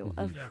issue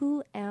of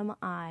who am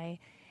I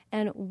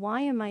and why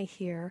am I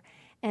here?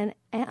 And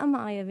am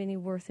I of any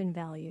worth and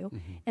value?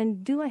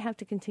 And do I have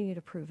to continue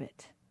to prove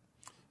it?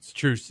 It's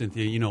true,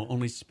 Cynthia.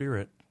 Only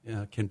spirit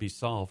can be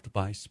solved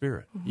by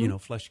spirit.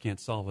 Flesh can't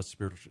solve a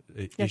spiritual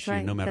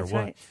issue no matter what.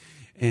 Right.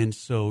 And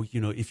so,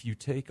 if you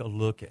take a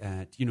look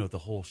at, the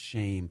whole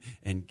shame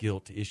and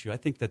guilt issue, I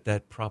think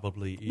that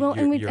probably, well,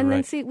 you're and right.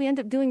 then see, we end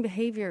up doing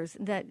behaviors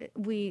that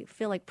we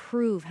feel like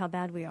prove how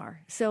bad we are.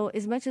 So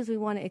as much as we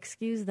want to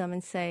excuse them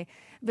and say,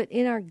 but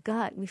in our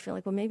gut, we feel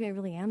like, well, maybe I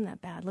really am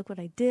that bad. Look what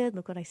I did.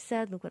 Look what I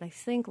said. Look what I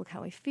think. Look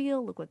how I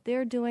feel. Look what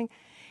they're doing.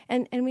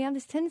 And we have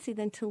this tendency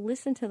then to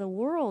listen to the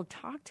world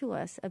talk to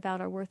us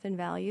about our worth and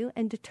value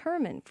and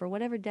determine for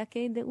whatever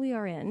decade that we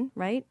are in,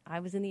 right?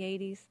 I was in the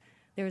 80s.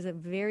 There was a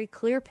very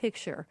clear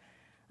picture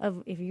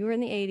of, if you were in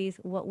the 80s,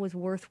 what was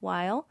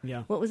worthwhile,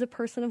 what was a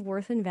person of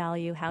worth and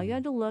value, how you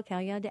had to look, how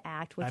you had to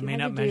act, what you had to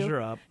do. I may not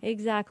measure up.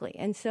 Exactly.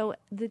 And so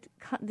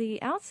the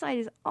outside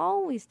is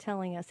always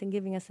telling us and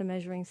giving us a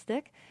measuring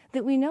stick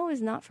that we know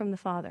is not from the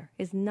Father,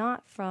 is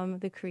not from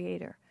the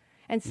Creator.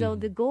 And so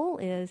the goal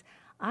is,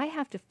 I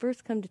have to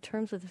first come to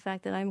terms with the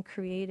fact that I'm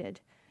created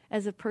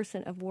as a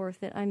person of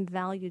worth, that I'm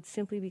valued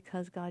simply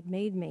because God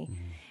made me.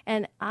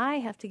 And I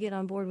have to get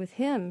on board with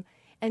Him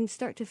and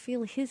start to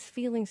feel His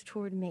feelings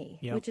toward me,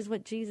 which is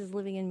what Jesus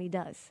living in me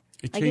does.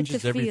 It I get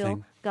changes to feel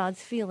everything.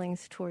 God's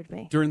feelings toward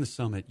me. During the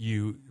summit,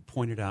 you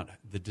pointed out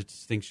the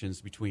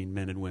distinctions between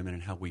men and women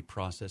and how we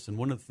process. And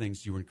one of the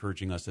things you were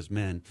encouraging us as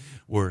men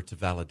were to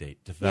validate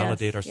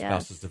our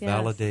spouses, to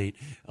validate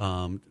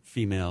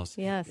females,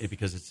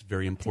 because it's a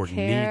very important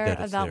to need care that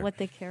it's about there. what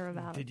they care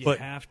about. Did you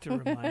have to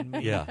remind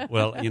me? Yeah,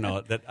 well,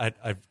 that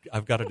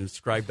I've got it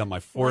inscribed on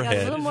my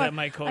forehead.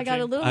 I got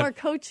a little more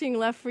coaching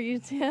left for you,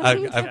 Tim.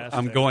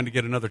 I'm going to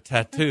get another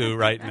tattoo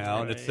right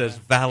now, and it says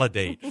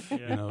validate.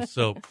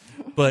 So,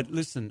 but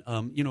listen,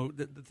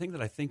 the thing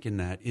that I think in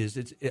that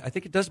is, I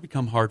think it does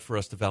become hard for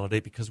us to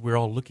validate because we're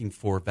all looking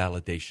for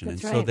validation.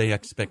 That's and right. So the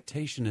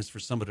expectation is for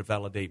somebody to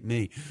validate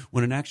me.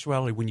 When in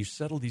actuality, when you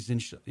settle these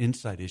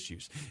inside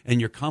issues and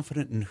you're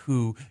confident in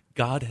who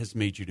God has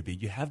made you to be,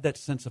 you have that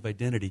sense of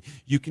identity,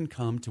 you can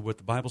come to what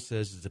the Bible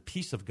says is the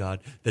peace of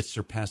God that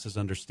surpasses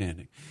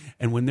understanding.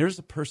 And when there's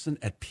a person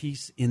at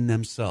peace in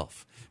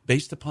themselves,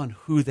 based upon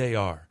who they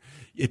are,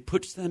 it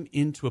puts them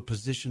into a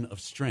position of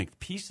strength.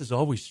 Peace is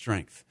always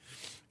strength.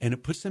 And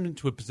it puts them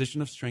into a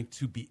position of strength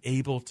to be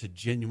able to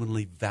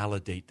genuinely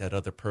validate that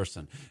other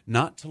person,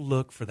 not to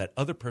look for that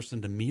other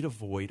person to meet a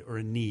void or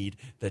a need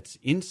that's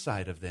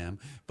inside of them,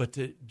 but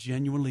to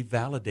genuinely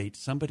validate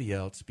somebody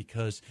else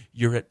because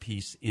you're at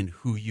peace in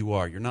who you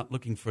are. You're not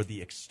looking for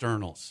the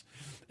externals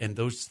and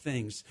those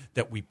things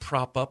that we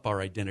prop up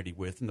our identity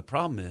with. And the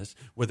problem is,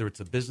 whether it's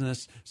a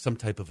business, some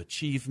type of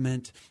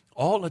achievement,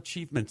 all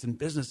achievements in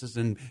businesses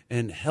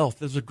and health,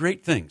 those are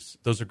great things.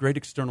 Those are great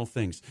external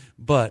things.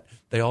 But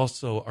they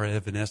also are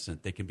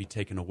evanescent. They can be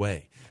taken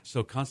away.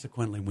 So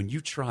consequently, when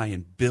you try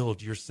and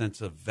build your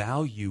sense of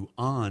value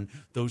on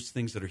those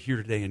things that are here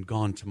today and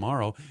gone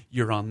tomorrow,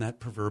 you're on that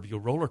proverbial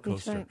roller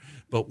coaster. Right.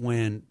 But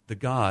when the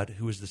God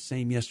who is the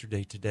same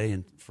yesterday, today,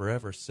 and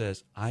forever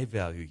says, I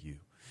value you.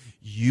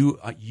 You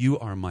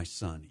are my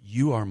son.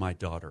 You are my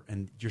daughter.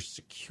 And you're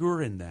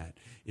secure in that.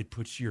 It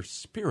puts your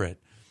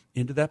spirit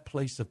into that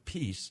place of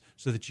peace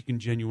so that you can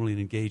genuinely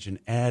engage and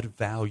add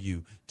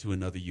value to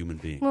another human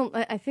being. Well,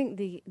 I think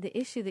the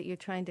issue that you're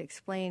trying to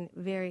explain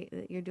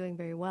that you're doing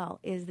very well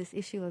is this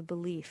issue of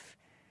belief.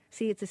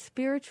 See, it's a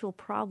spiritual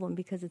problem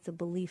because it's a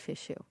belief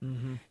issue.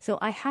 Mm-hmm. So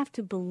I have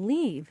to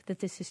believe that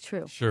this is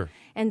true. Sure.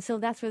 And so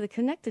that's where the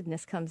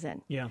connectedness comes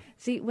in. Yeah.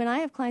 See, when I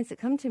have clients that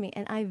come to me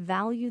and I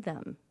value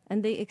them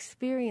and they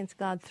experience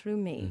God through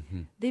me,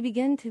 they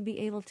begin to be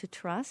able to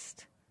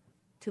trust,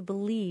 to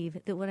believe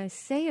that what I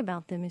say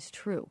about them is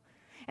true.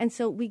 And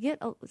so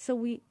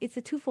it's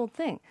a twofold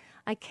thing.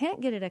 I can't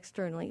get it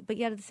externally, but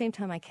yet at the same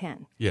time I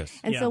can. Yes.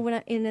 And Yeah. so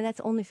and that's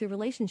only through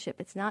relationship.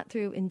 It's not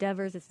through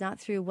endeavors. It's not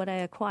through what I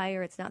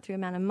acquire. It's not through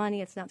amount of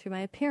money. It's not through my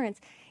appearance.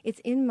 It's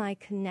in my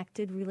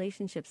connected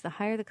relationships. The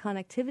higher the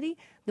connectivity,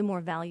 the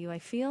more value I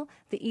feel,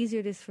 the easier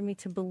it is for me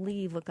to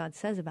believe what God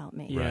says about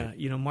me. Yeah, Right.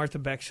 you know, Martha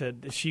Beck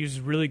said she used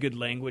really good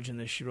language in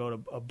this. She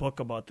wrote a book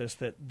about this,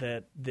 that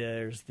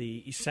there's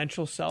the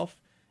essential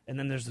self and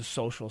then there's the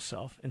social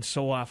self. And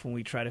so often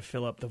we try to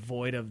fill up the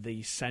void of the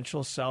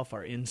essential self,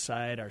 our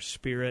inside, our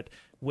spirit,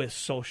 with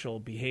social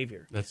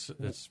behavior. That's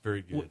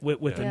very good.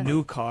 With Yeah. a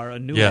new car, a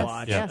new Yes,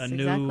 watch, yes. a Yes,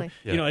 new,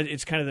 exactly. you know,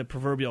 it's kind of the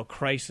proverbial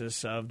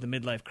crisis of the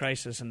midlife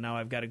crisis, and now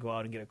I've got to go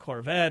out and get a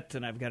Corvette,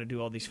 and I've got to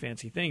do all these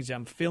fancy things.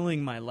 I'm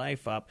filling my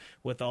life up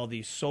with all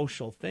these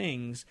social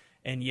things,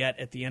 and yet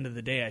at the end of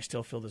the day, I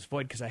still feel this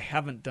void because I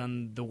haven't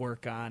done the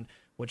work on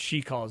what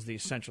she calls the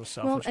essential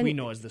self, which we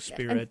know as the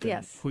spirit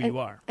and who you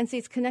are. And see,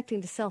 it's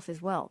connecting to self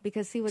as well.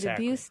 Because see, what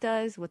Exactly. abuse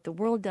does, what the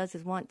world does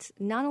is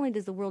not only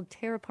does the world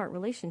tear apart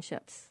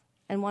relationships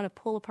and want to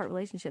pull apart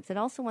relationships, it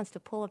also wants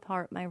to pull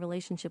apart my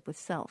relationship with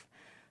self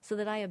so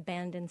that I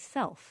abandon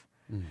self.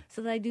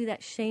 So that I do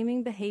that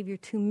shaming behavior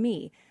to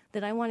me,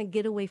 that I want to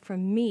get away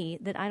from me,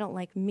 that I don't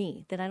like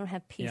me, that I don't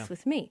have peace Yeah.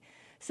 with me.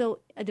 So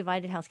a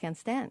divided house can't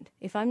stand.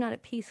 If I'm not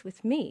at peace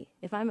with me,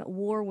 if I'm at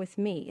war with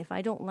me, if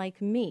I don't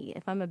like me,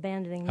 if I'm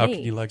abandoning How me.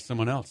 can you like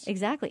someone else?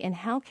 Exactly. And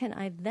how can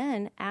I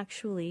then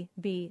actually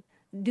be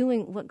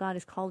doing what God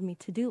has called me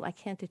to do? I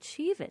can't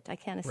achieve it. I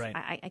can't. Right.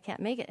 I can't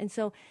make it. And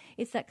so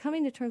it's that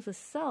coming to terms with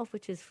self,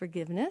 which is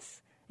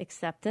forgiveness,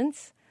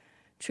 acceptance,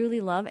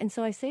 truly love. And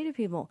so I say to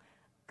people,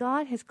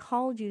 God has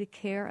called you to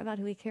care about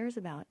who he cares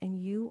about,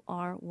 and you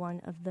are one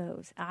of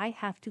those. I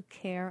have to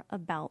care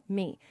about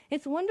me.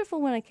 It's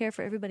wonderful when I care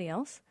for everybody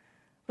else,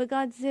 but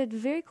God said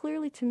very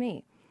clearly to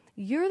me,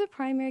 you're the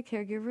primary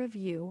caregiver of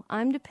you.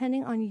 I'm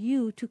depending on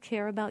you to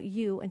care about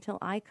you until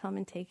I come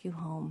and take you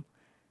home.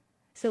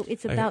 So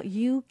it's about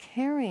you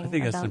caring I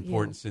think that's about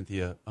important, you.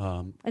 Cynthia.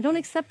 I don't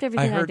accept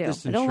everything I heard do.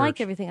 this I in don't like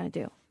church. everything I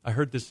do. I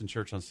heard this in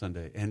church on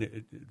Sunday,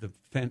 and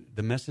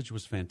the message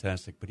was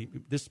fantastic. But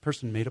this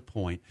person made a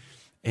point,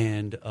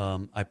 and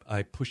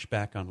I pushed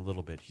back on a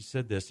little bit. He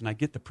said this, and I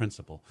get the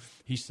principle.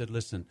 He said,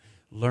 listen,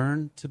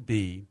 learn to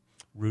be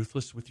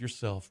ruthless with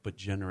yourself, but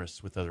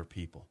generous with other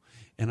people.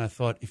 And I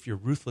thought, if you're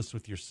ruthless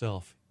with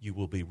yourself, you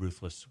will be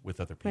ruthless with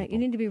other people. Right. You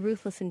need to be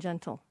ruthless and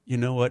gentle. You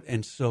know what?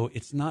 And so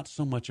it's not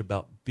so much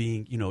about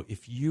being,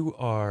 if you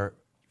are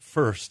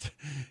first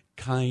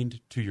kind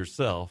to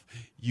yourself,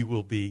 you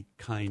will be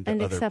kind to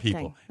And other accepting.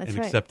 people. That's and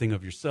right. accepting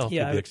of yourself,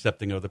 Yeah, you'll be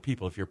accepting of other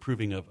people. If you're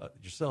approving of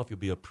yourself, you'll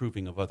be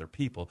approving of other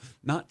people.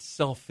 Not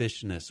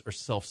selfishness or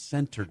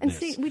self-centeredness.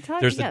 And see, we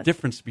talked- There's a yes.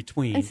 difference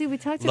between And see, we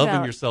talked loving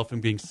about- yourself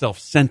and being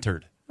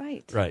self-centered.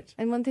 Right. Right.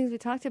 And one of the things we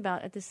talked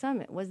about at the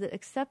summit was that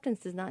acceptance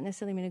does not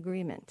necessarily mean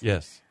agreement.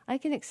 Yes. I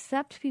can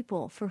accept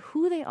people for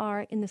who they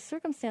are in the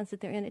circumstance that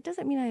they're in. It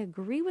doesn't mean I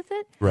agree with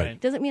it. Right. It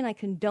doesn't mean I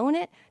condone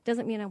it.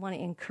 Doesn't mean I want to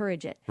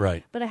encourage it.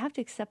 Right. But I have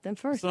to accept them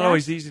first. It's not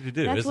always easy to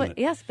do, that's isn't what, it?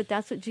 Yes, but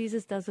that's what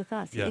Jesus does with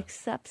us. Yeah. He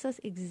accepts us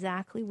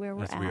exactly where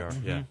we're As at. we are.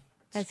 Yeah.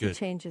 It's As good. he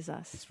changes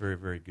us. It's very,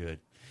 very good.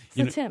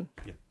 So, Tim,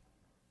 Yeah.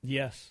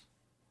 Yes.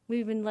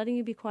 we've been letting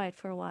you be quiet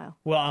for a while.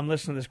 Well, I'm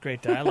listening to this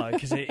great dialogue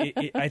because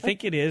I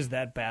think it is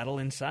that battle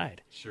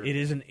inside. Sure. It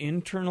is an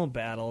internal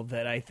battle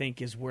that I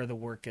think is where the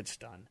work gets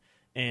done.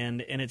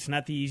 And it's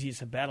not the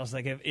easiest of battles.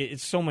 Like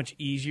it's so much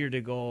easier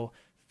to go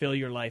fill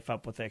your life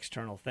up with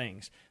external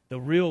things. The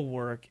real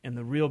work and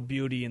the real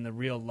beauty and the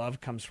real love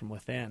comes from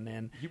within.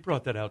 And You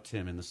brought that out,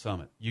 Tim, in the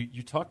summit.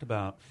 You talked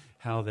about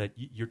how that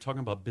you're talking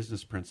about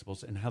business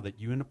principles and how that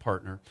you and a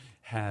partner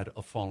had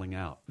a falling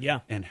out.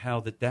 Yeah. And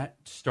how that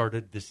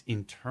started this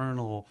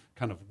internal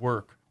kind of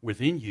work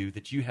within you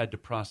that you had to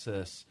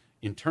process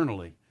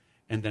internally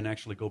and then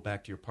actually go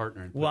back to your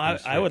partner. And put well,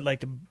 things I straight. would like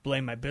to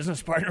blame my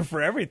business partner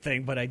for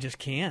everything, but I just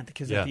can't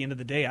because Yeah. at the end of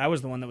the day, I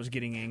was the one that was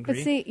getting angry.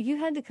 But see, you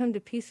had to come to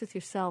peace with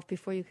yourself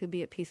before you could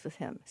be at peace with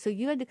him. So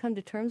you had to come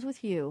to terms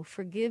with you,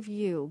 forgive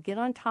you, get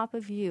on top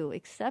of you,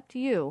 accept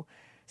you,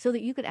 so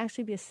that you could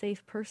actually be a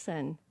safe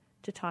person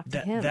to talk to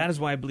him. That is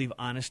why I believe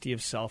honesty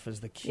of self is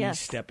the key Yes.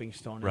 stepping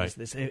stone. Right. Is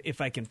this.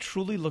 If I can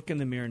truly look in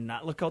the mirror and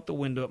not look out the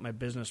window at my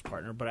business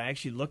partner, but I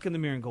actually look in the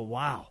mirror and go,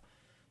 wow,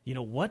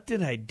 what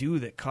did I do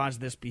that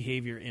caused this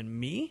behavior in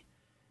me?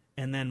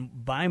 And then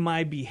by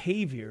my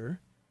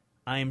behavior,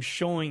 I am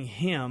showing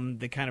him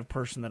the kind of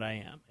person that I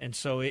am. And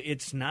so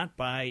it's not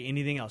by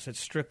anything else. It's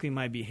strictly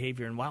my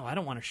behavior. And wow, I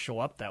don't want to show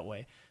up that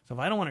way. So if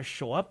I don't want to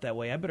show up that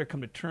way, I better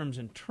come to terms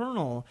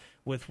internal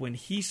with when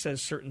he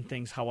says certain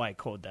things, how I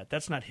code that.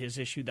 That's not his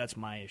issue. That's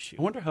my issue.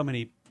 I wonder how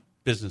many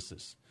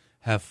businesses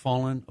have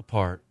fallen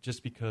apart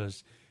just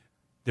because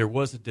there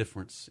was a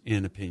difference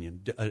in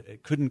opinion.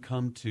 It couldn't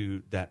come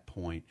to that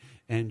point.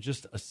 And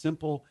just a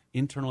simple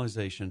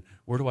internalization,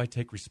 where do I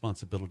take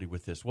responsibility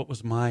with this? What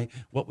was my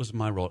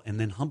role? And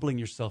then humbling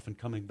yourself and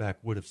coming back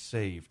would have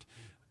saved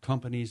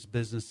companies,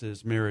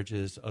 businesses,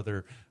 marriages,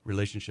 other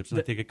relationships. And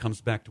I think it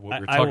comes back to what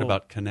we were I talking will-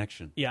 about,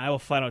 connection. Yeah, I will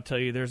flat out tell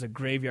you there's a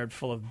graveyard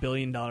full of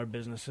billion-dollar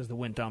businesses that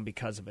went down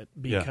because of it,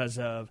 because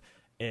of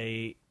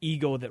a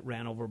ego that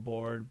ran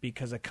overboard,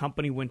 because a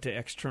company went to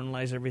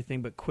externalize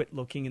everything but quit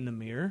looking in the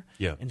mirror,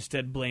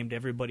 instead blamed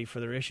everybody for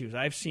their issues.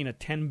 I've seen a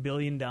 $10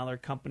 billion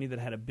company that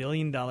had $1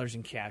 billion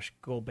in cash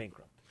go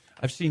bankrupt.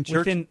 I've seen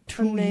church Within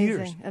 2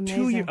 years. Amazing.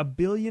 2 years, $1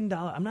 billion.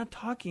 I'm not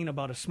talking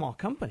about a small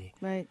company.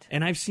 Right.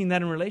 And I've seen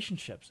that in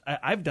relationships.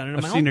 I've done it in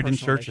I've my seen own it in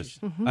personal churches.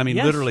 relationship. I mean,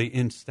 Yes. literally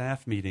in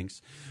staff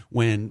meetings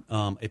when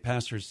a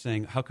pastor is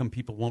saying, how come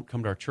people won't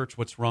come to our church?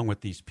 What's wrong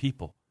with these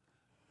people?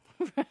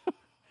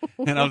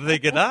 And I'm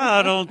thinking,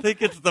 I don't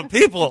think it's the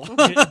people.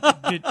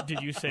 Did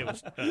you say it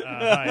was,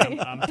 hi,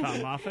 I'm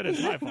Tom Moffat.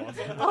 It's my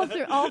fault.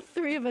 All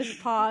three of us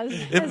paused.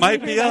 It as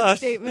might we be heard that us.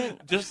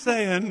 Just Just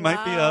saying,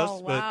 might be us.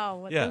 But wow,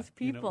 what yeah, those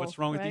people, what's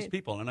wrong with these right?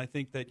 people? And I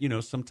think that,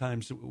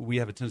 sometimes we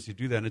have a tendency to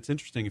do that. And it's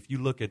interesting. If you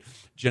look at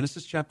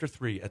Genesis chapter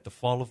 3, at the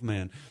fall of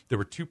man, there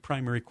were two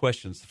primary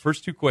questions. The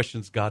first two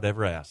questions God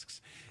ever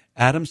asks.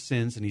 Adam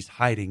sins and he's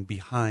hiding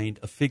behind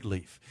a fig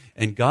leaf.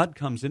 And God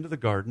comes into the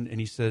garden and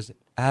he says,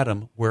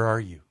 Adam, where are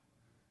you?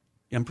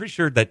 I'm pretty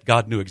sure that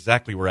God knew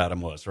exactly where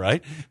Adam was,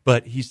 right?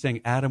 But he's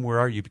saying, Adam, where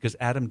are you? Because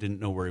Adam didn't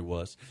know where he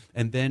was.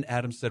 And then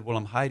Adam said, well,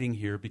 I'm hiding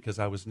here because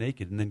I was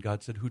naked. And then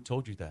God said, who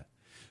told you that?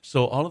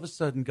 So all of a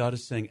sudden, God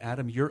is saying,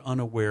 Adam, you're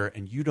unaware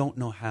and you don't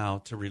know how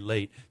to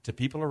relate to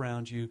people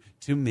around you,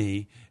 to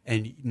me,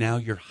 and now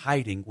you're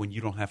hiding when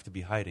you don't have to be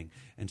hiding.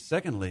 And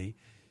secondly,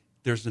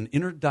 there's an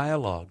inner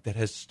dialogue that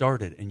has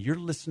started, and you're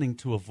listening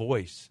to a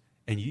voice,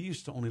 and you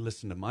used to only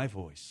listen to my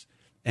voice.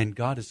 And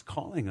God is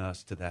calling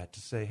us to that, to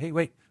say, hey,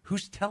 wait,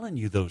 who's telling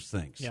you those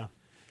things? Yeah.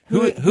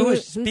 Who is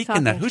who's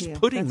speaking that? talking Who's to you?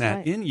 putting That's that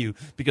right. in you?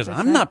 Because That's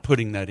I'm right. not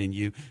putting that in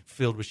you,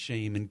 filled with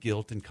shame and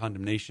guilt and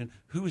condemnation.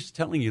 Who is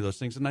telling you those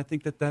things? And I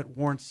think that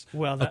warrants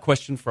a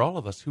question for all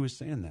of us. Who is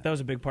saying that? That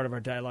was a big part of our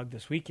dialogue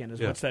this weekend, is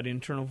Yeah. what's that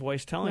internal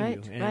voice telling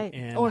Right, you? right.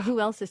 And Or who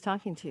else is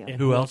talking to you? and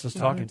Who else is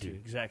talking to you?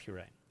 Exactly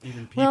right.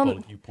 Even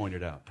people, you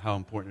pointed out how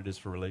important it is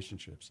for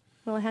relationships.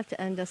 Well, I have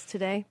to end us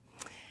today.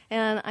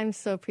 And I'm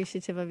so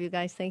appreciative of you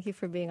guys. Thank you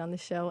for being on the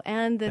show.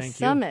 And the Thank you.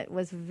 summit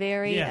was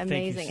very Yeah, thank you,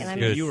 amazing. And I'm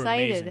Cynthia. You were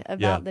excited amazing.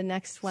 about Yeah. the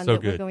next one So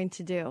that we're good. going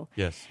to do.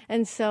 Yes.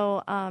 And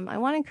so I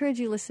want to encourage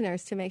you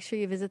listeners to make sure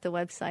you visit the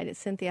website at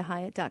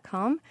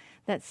CynthiaHiett.com.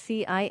 That's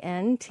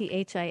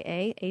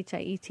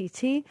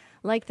CINTHIAHIETT.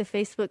 Like the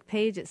Facebook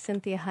page at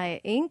Cynthia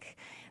Hiett Inc.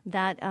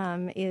 That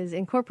is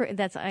incorporated.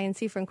 That's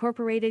INC for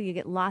Incorporated. You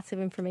get lots of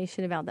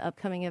information about the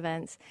upcoming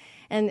events.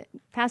 And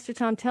Pastor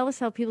Tom, tell us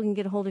how people can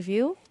get a hold of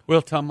you.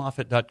 Well,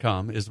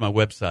 TomMoffat.com is my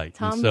website.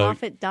 And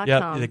TomMoffat.com.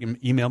 Yeah, they can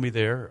email me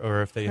there,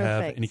 or if they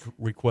have Perfect. any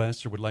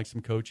requests or would like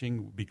some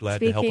coaching, we'd be glad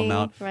to help them Speaking,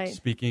 out. right.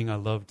 Speaking, I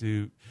love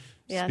to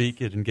Yes.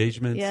 speak at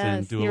engagements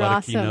and Yes, do a you're lot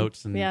awesome. of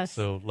keynotes, and Yes.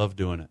 so love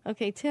doing it.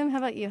 Okay, Tim, how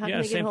about you? How Yeah,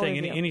 can they get a same hold thing.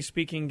 of you? Any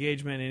speaking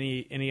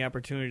engagement, any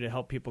opportunity to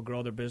help people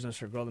grow their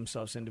business or grow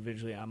themselves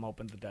individually, I'm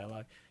open to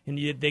dialogue. And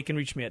they can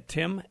reach me at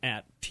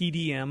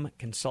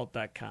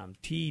tim@tdmconsult.com,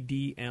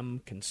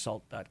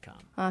 tdmconsult.com.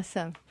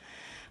 Awesome.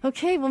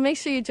 Okay, well, make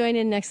sure you join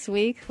in next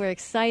week. We're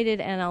excited,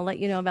 and I'll let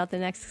you know about the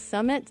next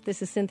summit.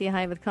 This is Cynthia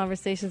Hiett with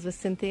Conversations with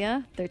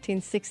Cynthia,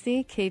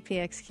 1360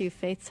 KPXQ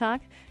Faith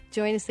Talk.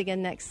 Join us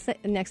again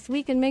next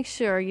week, and make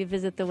sure you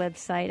visit the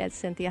website at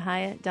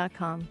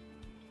CynthiaHiett.com.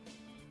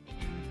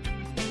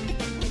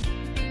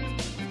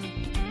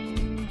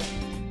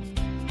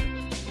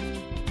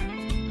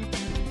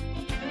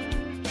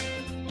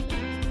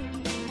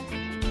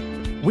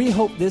 We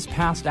hope this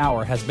past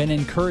hour has been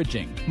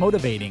encouraging,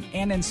 motivating,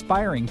 and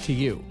inspiring to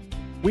you.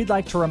 We'd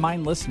like to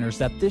remind listeners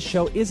that this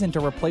show isn't a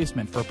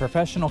replacement for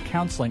professional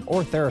counseling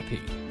or therapy.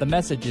 The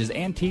messages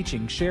and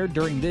teachings shared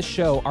during this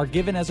show are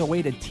given as a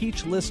way to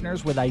teach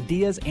listeners with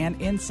ideas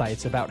and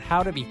insights about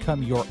how to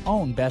become your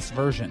own best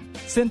version.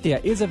 Cynthia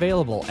is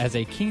available as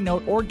a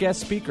keynote or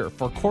guest speaker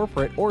for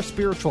corporate or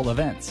spiritual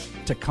events.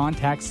 To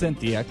contact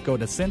Cynthia, go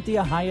to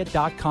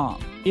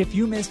CynthiaHiett.com. If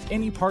you missed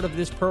any part of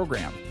this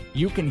program,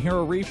 you can hear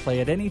a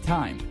replay at any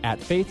time at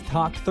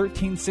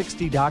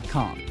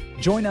faithtalk1360.com.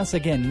 Join us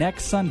again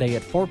next Sunday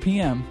at 4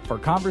 p.m. for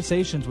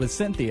Conversations with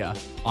Cynthia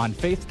on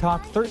Faith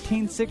Talk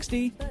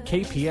 1360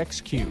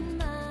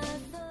 KPXQ.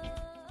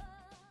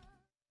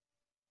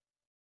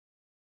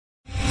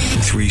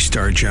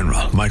 3-star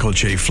General Michael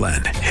J.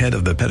 Flynn, head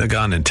of the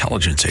Pentagon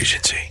Intelligence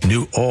Agency,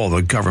 knew all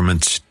the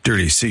government's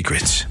dirty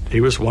secrets. He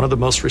was one of the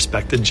most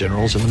respected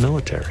generals in the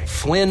military.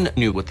 Flynn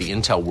knew what the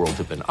intel world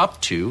had been up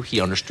to.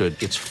 He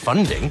understood its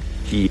funding.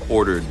 He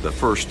ordered the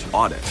first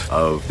audit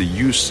of the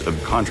use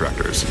of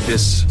contractors.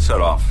 This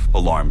set off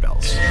alarm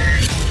bells.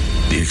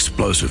 The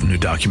explosive new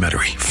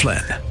documentary,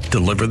 Flynn,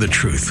 Deliver the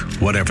Truth,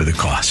 Whatever the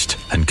Cost,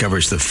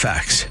 uncovers the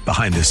facts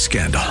behind this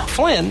scandal.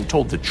 Flynn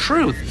told the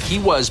truth. He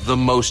was the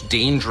most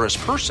dangerous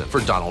person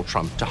for Donald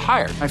Trump to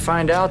hire. I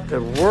find out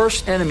the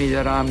worst enemy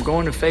that I'm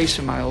going to face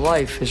in my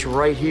life is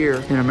right here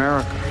in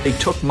America. They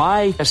took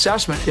my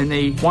assessment and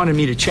they wanted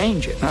me to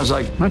change it. And I was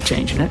like, I'm not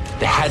changing it.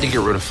 They had to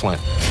get rid of Flynn.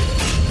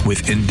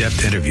 With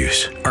in-depth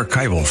interviews,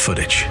 archival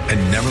footage,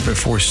 and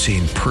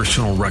never-before-seen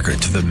personal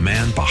records of the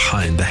man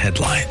behind the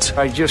headlines.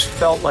 I just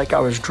felt like I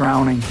was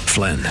drowning.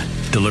 Flynn,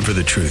 deliver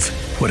the truth,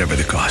 whatever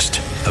the cost.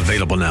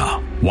 Available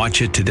now.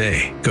 Watch it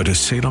today. Go to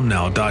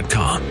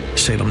salemnow.com.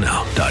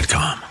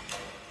 salemnow.com.